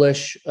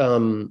Polish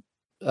nun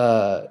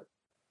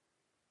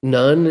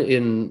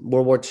in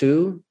World War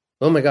II.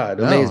 Oh my God.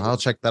 Amazing. I'll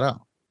check that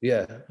out.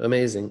 Yeah.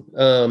 Amazing.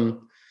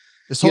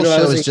 This whole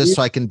show is just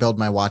so I can build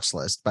my watch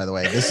list, by the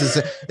way. This is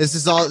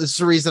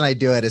the reason I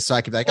do it, is so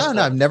I can be like, oh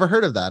no, I've never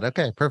heard of that.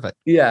 Okay, perfect.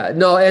 Yeah,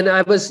 no. And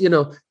I was,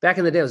 back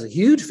in the day, I was a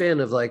huge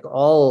fan of like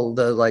all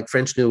the like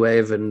French New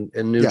Wave and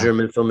new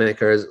German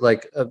filmmakers,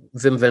 like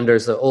Wim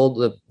Wenders,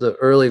 the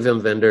early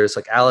Wim Wenders,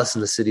 like Alice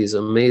in the City is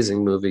an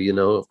amazing movie,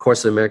 of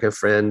course, The American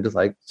Friend,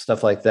 like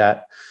stuff like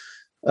that.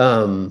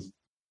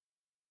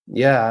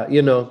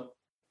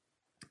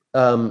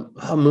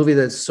 A movie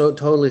that's so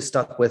totally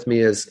stuck with me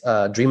is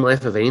Dream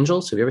Life of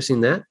Angels. Have you ever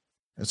seen that?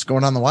 It's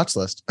going on the watch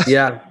list.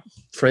 Yeah.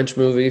 French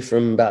movie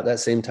from about that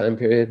same time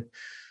period.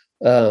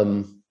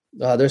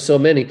 There's so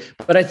many,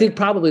 but I think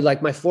probably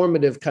like my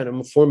formative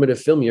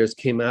film years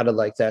came out of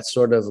like that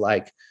sort of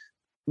like,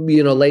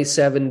 late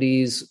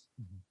 70s,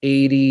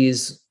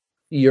 80s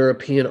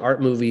European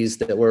art movies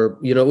that were,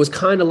 it was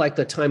kind of like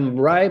the time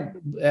right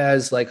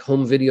as like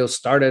home video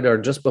started or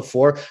just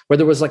before, where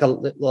there was like a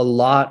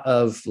lot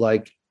of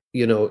like,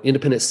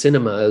 independent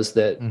cinemas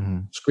that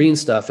screen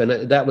stuff.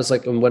 And that was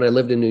like when I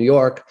lived in New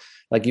York,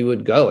 like you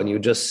would go and you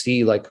would just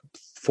see like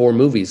 4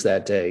 movies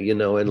that day,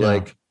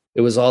 like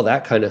it was all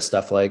that kind of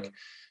stuff. Like,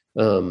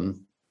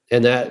 and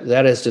that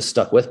has just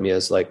stuck with me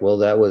as like, well,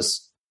 that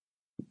was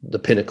the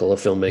pinnacle of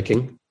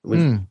filmmaking.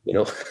 Will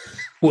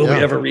we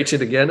ever reach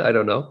it again? I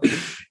don't know.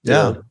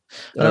 I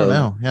don't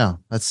know. Yeah.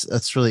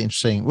 That's really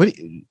interesting.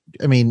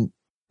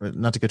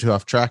 Not to go too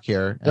off track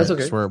here. That's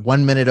okay. We're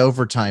 1 minute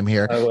overtime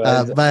here,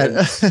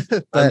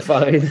 but I'm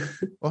fine.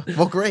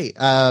 well, great.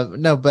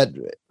 No, but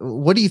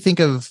what do you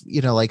think of,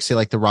 like say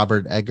like the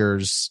Robert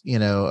Eggers,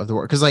 of the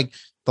work? Cause like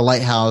The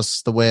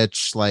Lighthouse, The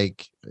Witch,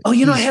 like, I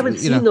haven't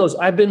seen those.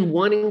 I've been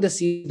wanting to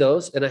see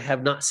those and I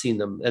have not seen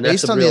them. And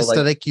based on the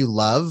aesthetic you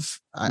love,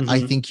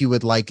 I think you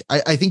would like,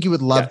 I think you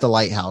would love The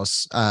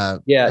Lighthouse.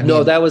 That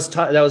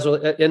was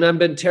and I've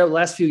been terrible.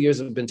 Last few years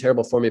have been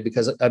terrible for me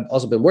because I've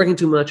also been working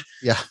too much.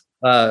 Yeah.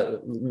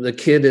 The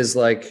kid is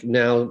like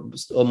now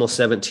almost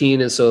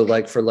 17. And so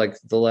like for like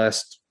the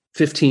last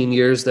 15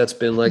 years, that's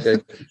been like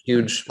a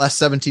huge last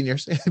 17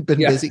 years. Been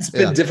busy. It's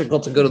been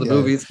difficult to go to the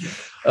movies.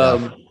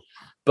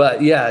 But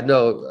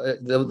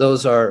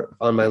those are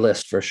on my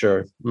list for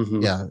sure.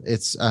 Mm-hmm. Yeah.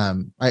 It's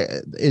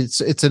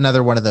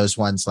another one of those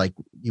ones, like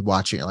you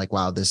watch it, you're like,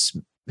 wow, this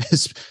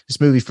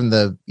movie from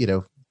the,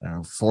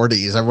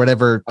 40s or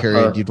whatever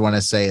period you'd want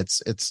to say,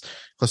 it's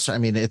close to,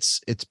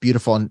 it's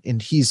beautiful.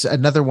 And he's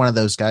another one of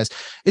those guys.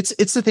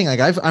 It's the thing, like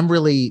I'm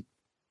really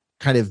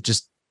kind of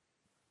just,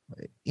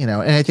 and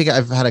I think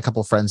I've had a couple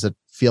of friends that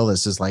feel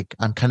this is like,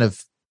 I'm kind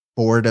of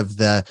bored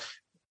of a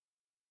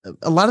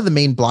lot of the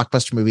main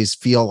blockbuster movies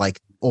feel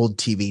like old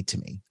TV to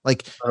me.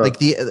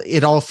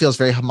 It all feels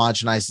very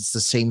homogenized. It's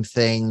the same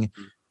thing.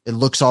 It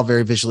looks all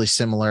very visually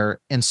similar.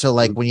 And so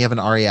like when you have an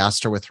Ari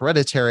Aster with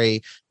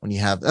Hereditary,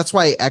 that's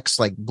why X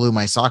like blew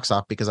my socks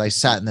off, because I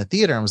sat in the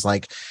theater and was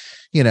like,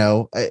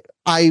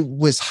 I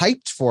was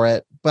hyped for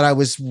it, but I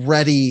was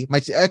ready.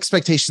 My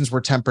expectations were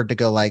tempered to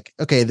go like,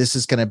 okay, this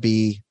is going to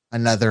be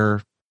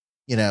another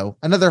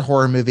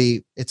horror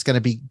movie. It's going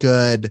to be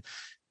good.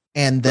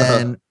 And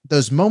then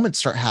those moments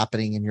start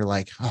happening and you're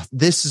like, oh,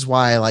 this is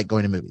why I like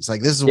going to movies.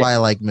 Like, this is why I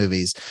like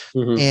movies.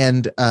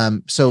 And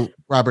so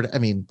Robert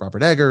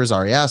Eggers,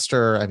 Ari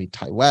Aster,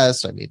 Ty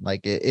West,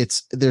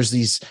 there's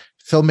these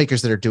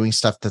filmmakers that are doing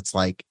stuff that's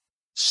like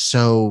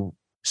so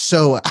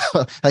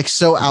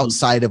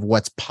outside of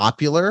what's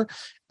popular.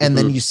 And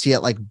then you see it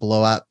like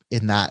blow up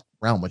in that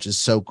realm, which is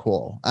so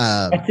cool.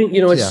 I think,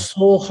 it's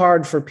so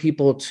hard for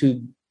people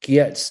to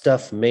get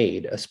stuff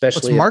made,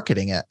 especially what's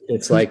marketing it.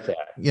 It's like that,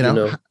 you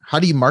know? How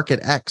do you market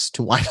X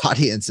to wide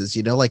audiences?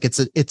 You know, like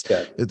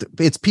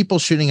it's people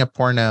shooting a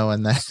porno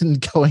and then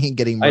going and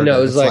getting murdered. I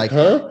know. It's like,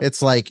 huh?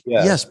 It's like,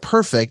 yes,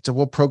 perfect.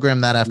 We'll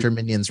program that after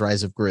Minions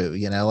Rise of Gru,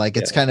 you know, like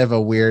it's kind of a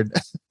weird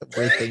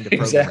thing to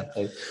program.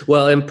 Exactly.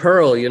 Well, and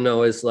Pearl, you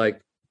know, is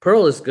like,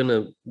 Pearl is going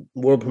to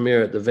world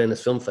premiere at the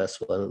Venice Film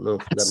Festival. I don't know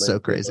if that's so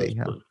crazy.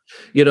 Yeah.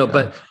 You know,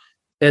 but,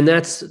 and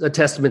that's a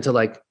testament to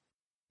like,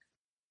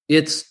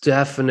 it's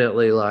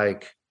definitely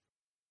like,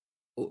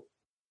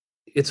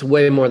 it's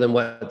way more than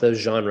what the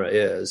genre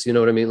is. You know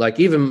what I mean? Like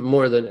even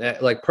more than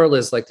like Pearl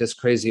is like this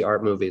crazy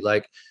art movie.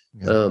 Like,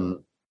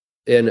 and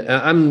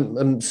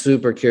I'm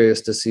super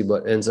curious to see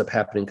what ends up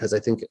happening. Cause I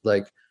think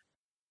like,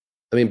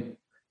 I mean,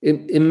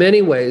 in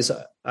many ways,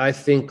 I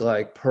think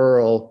like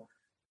Pearl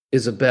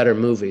is a better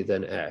movie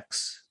than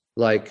X.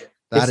 Like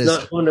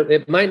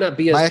it might not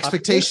be as my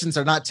expectations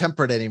are not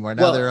tempered anymore.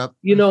 Now they're up.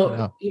 You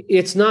know,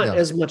 it's not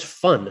as much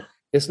fun.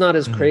 It's not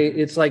as crazy.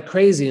 It's like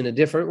crazy in a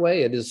different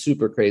way. It is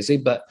super crazy,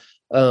 but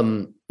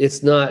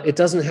it's not, it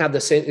doesn't have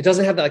the same, it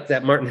doesn't have like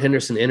that Martin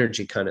Henderson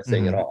energy kind of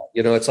thing at all.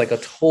 You know, it's like a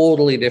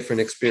totally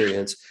different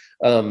experience.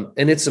 And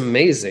it's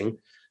amazing.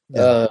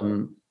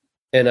 And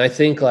I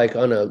think like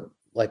on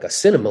a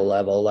cinema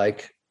level,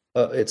 like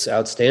it's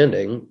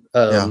outstanding.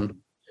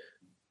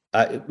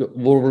 It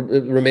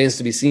remains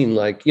to be seen,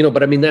 like, you know,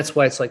 but I mean, that's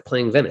why it's like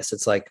playing Venice.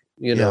 It's like,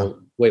 you know,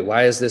 wait,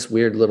 why is this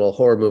weird little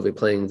horror movie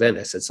playing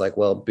Venice? It's like,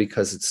 well,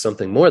 because it's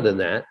something more than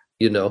that,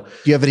 you know. Do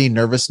you have any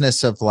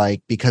nervousness of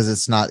like, because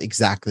it's not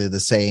exactly the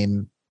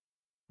same,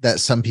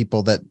 that some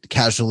people that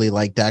casually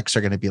like Dex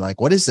are going to be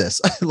like, what is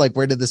this? Like,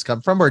 where did this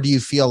come from? Or do you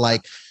feel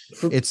like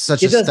it's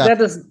such a step? That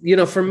does, you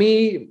know, for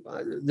me,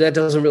 that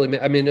doesn't really,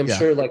 I mean, I'm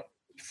sure like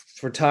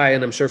for Ty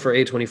and I'm sure for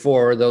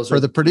A24, those for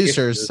the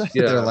producers,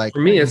 they're like,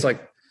 for me, it's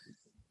like,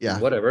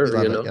 whatever,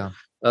 you know.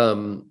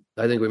 It,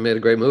 I think we made a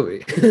great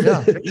movie.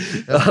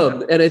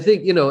 And I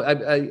think, you know,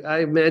 I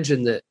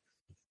imagine that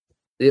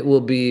it will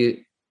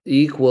be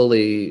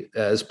equally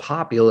as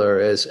popular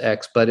as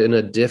X, but in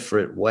a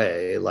different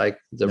way. Like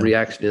the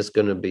reaction is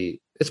going to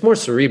be, it's more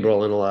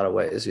cerebral in a lot of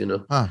ways, you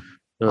know.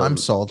 I'm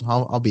sold.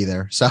 I'll be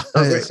there. So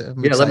let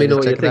me know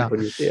what you think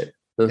when you see it.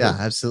 Yeah,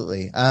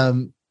 absolutely.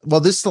 Well,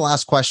 this is the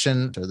last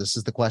question, or this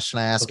is the question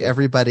I ask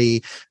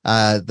everybody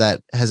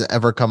that has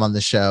ever come on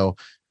the show.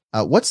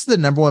 What's the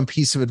number one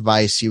piece of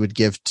advice you would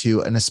give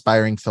to an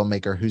aspiring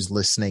filmmaker who's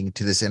listening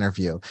to this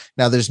interview?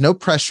 Now, there's no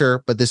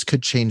pressure, but this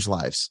could change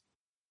lives.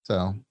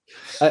 So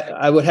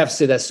I would have to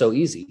say that's so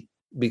easy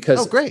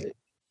because great.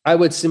 I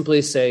would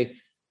simply say,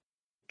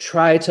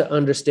 try to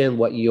understand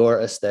what your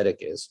aesthetic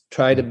is.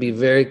 Try to be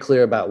very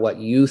clear about what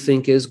you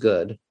think is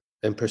good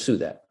and pursue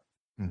that.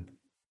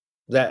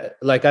 That,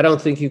 like, I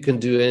don't think you can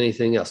do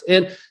anything else.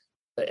 And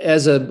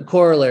as a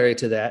corollary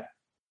to that,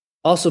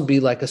 also be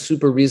like a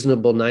super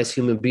reasonable, nice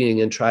human being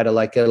and try to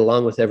like get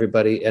along with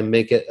everybody and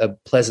make it a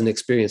pleasant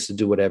experience to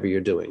do whatever you're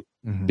doing,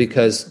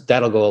 because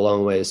that'll go a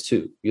long ways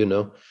too, you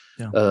know.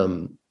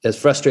 As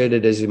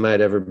frustrated as you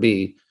might ever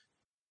be,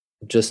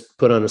 just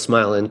put on a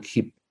smile and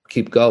keep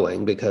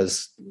going,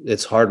 because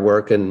it's hard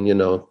work, and you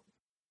know,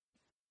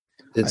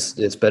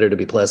 it's better to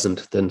be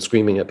pleasant than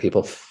screaming at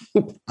people.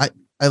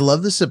 I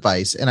love this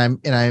advice, and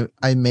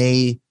I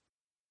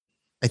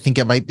think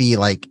it might be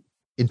like,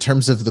 in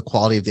terms of the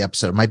quality of the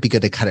episode, it might be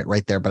good to cut it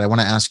right there. But I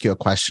want to ask you a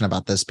question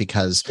about this,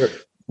 because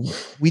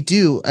we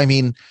do. I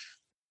mean,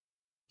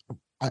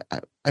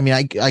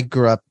 I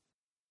grew up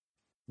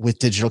with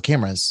digital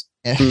cameras,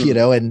 and, you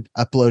know, and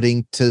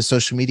uploading to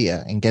social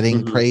media and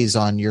getting praise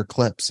on your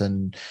clips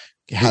and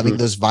having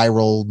those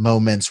viral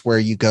moments where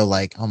you go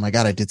like, oh my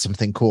God, I did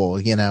something cool,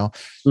 you know?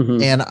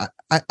 And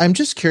I'm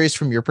just curious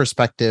from your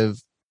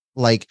perspective,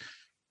 like,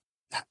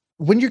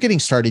 when you're getting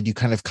started, you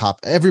kind of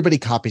everybody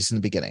copies in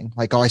the beginning.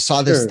 Like, oh, I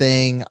saw this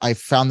thing, I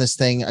found this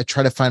thing, I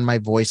try to find my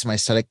voice and my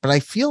aesthetic. But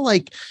I feel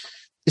like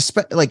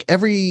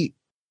every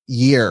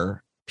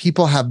year,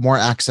 people have more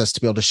access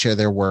to be able to share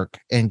their work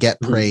and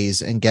get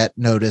praise and get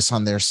notice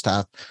on their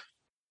stuff.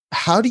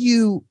 How do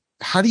you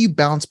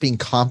balance being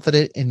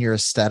confident in your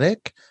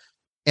aesthetic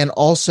and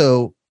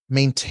also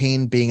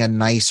maintain being a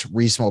nice,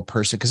 reasonable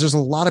person? Because there's a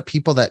lot of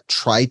people that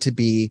try to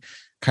be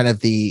kind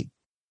of the,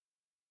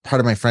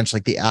 pardon my French,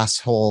 like the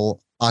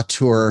asshole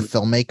auteur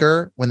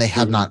filmmaker when they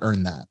have not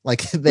earned that.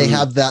 Like they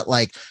have that,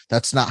 like,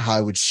 that's not how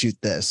I would shoot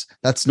this.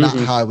 That's not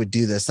how I would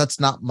do this. That's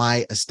not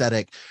my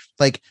aesthetic.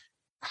 Like,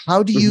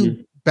 how do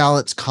you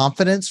balance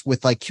confidence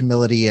with like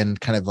humility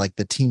and kind of like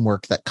the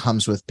teamwork that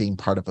comes with being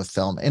part of a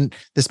film? And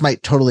this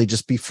might totally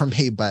just be for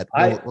me, but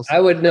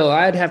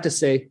I'd have to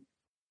say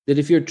that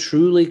if you're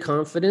truly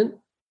confident,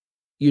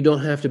 you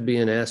don't have to be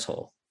an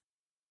asshole.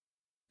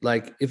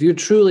 Like, if you're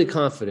truly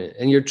confident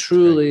and you're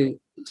truly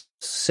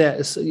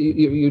set, so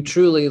you're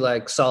truly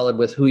like solid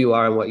with who you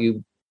are and what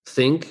you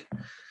think,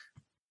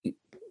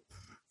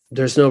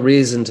 there's no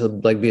reason to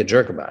like be a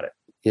jerk about it,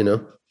 you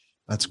know?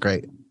 That's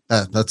great.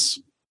 That's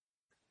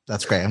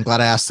great. I'm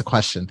glad I asked the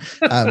question.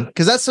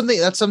 Cause that's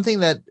something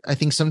that I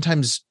think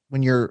sometimes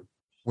when you're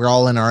we're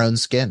all in our own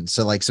skin.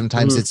 So like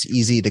sometimes it's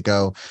easy to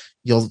go,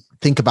 you'll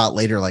think about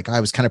later, like I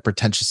was kind of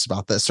pretentious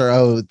about this, or,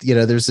 oh,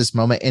 there's this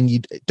moment, and you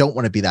don't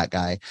want to be that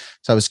guy.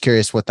 So I was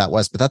curious what that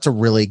was, but that's a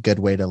really good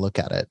way to look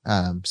at it.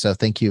 So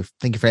thank you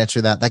for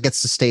answering that. That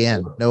gets to stay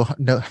in. No,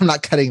 I'm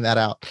not cutting that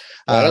out.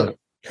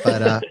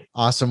 But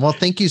awesome. Well,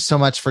 thank you so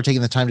much for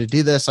taking the time to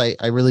do this.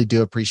 I really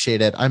do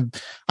appreciate it.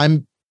 I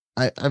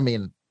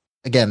mean,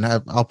 again,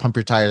 I'll pump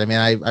your tires. I mean,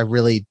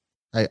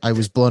 I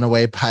was blown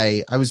away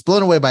by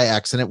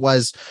X, and it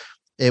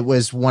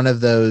was one of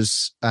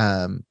those,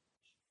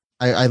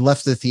 I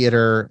left the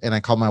theater and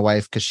I called my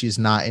wife because she's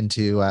not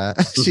into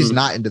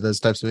not into those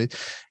types of movies.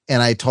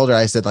 And I told her,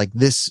 I said, like,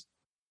 this,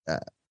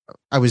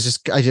 I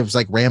was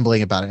like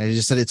rambling about it. I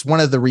just said, it's one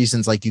of the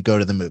reasons like you go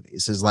to the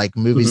movies, is like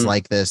movies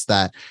like this,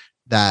 that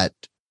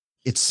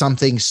it's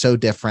something so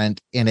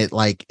different, and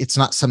it's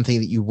not something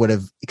that you would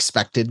have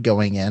expected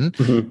going in.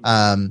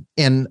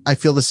 And I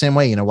feel the same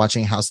way,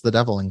 watching House of the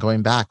Devil and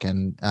going back,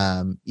 and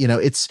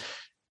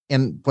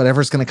and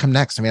whatever's going to come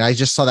next. I mean, I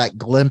just saw that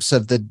glimpse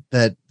of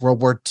that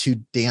World War II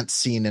dance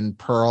scene in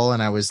Pearl,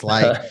 and I was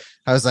like,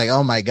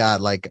 oh my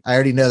God, like I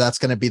already know that's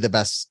going to be the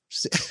best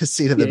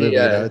scene of the movie.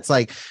 Yeah. It's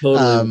like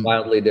totally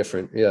wildly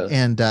different. Yeah.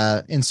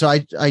 And so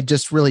I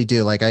just really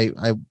do, like, I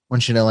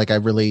want you to know, like, I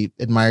really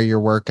admire your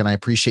work, and I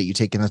appreciate you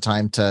taking the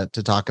time to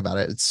talk about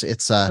it.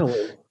 It's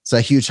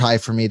a huge high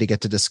for me to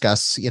get to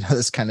discuss,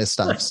 this kind of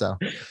stuff. So,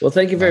 well,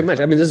 thank you very much.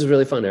 I mean, this is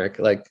really fun, Eric,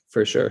 like,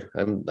 for sure.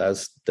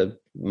 That's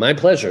my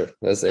pleasure,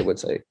 as they would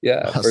say.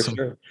 Yeah, awesome. For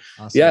sure.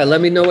 Awesome. Yeah. Let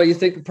me know what you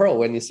think of Pearl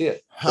when you see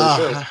it.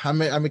 Sure.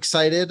 I'm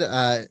excited.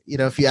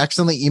 If you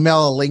accidentally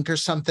email a link or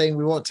something,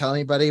 we won't tell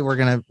anybody. We're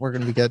going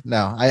to be good.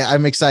 No,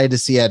 I'm excited to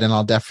see it, and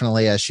I'll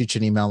definitely shoot you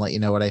an email and let you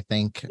know what I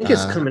think. I think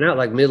it's coming out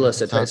like middle of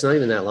September. It's not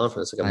even that long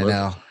for this. Like a month.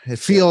 I know it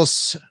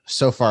feels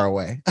so far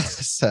away.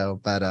 So,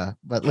 but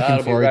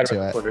looking forward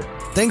to it.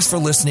 Thanks for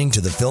listening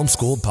to the Film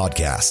School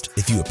podcast.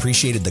 If you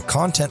appreciated the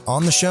content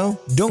on the show,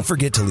 don't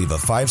forget to leave a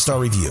 5-star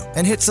review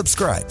and hit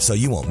subscribe so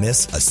you won't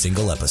miss a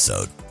single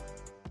episode.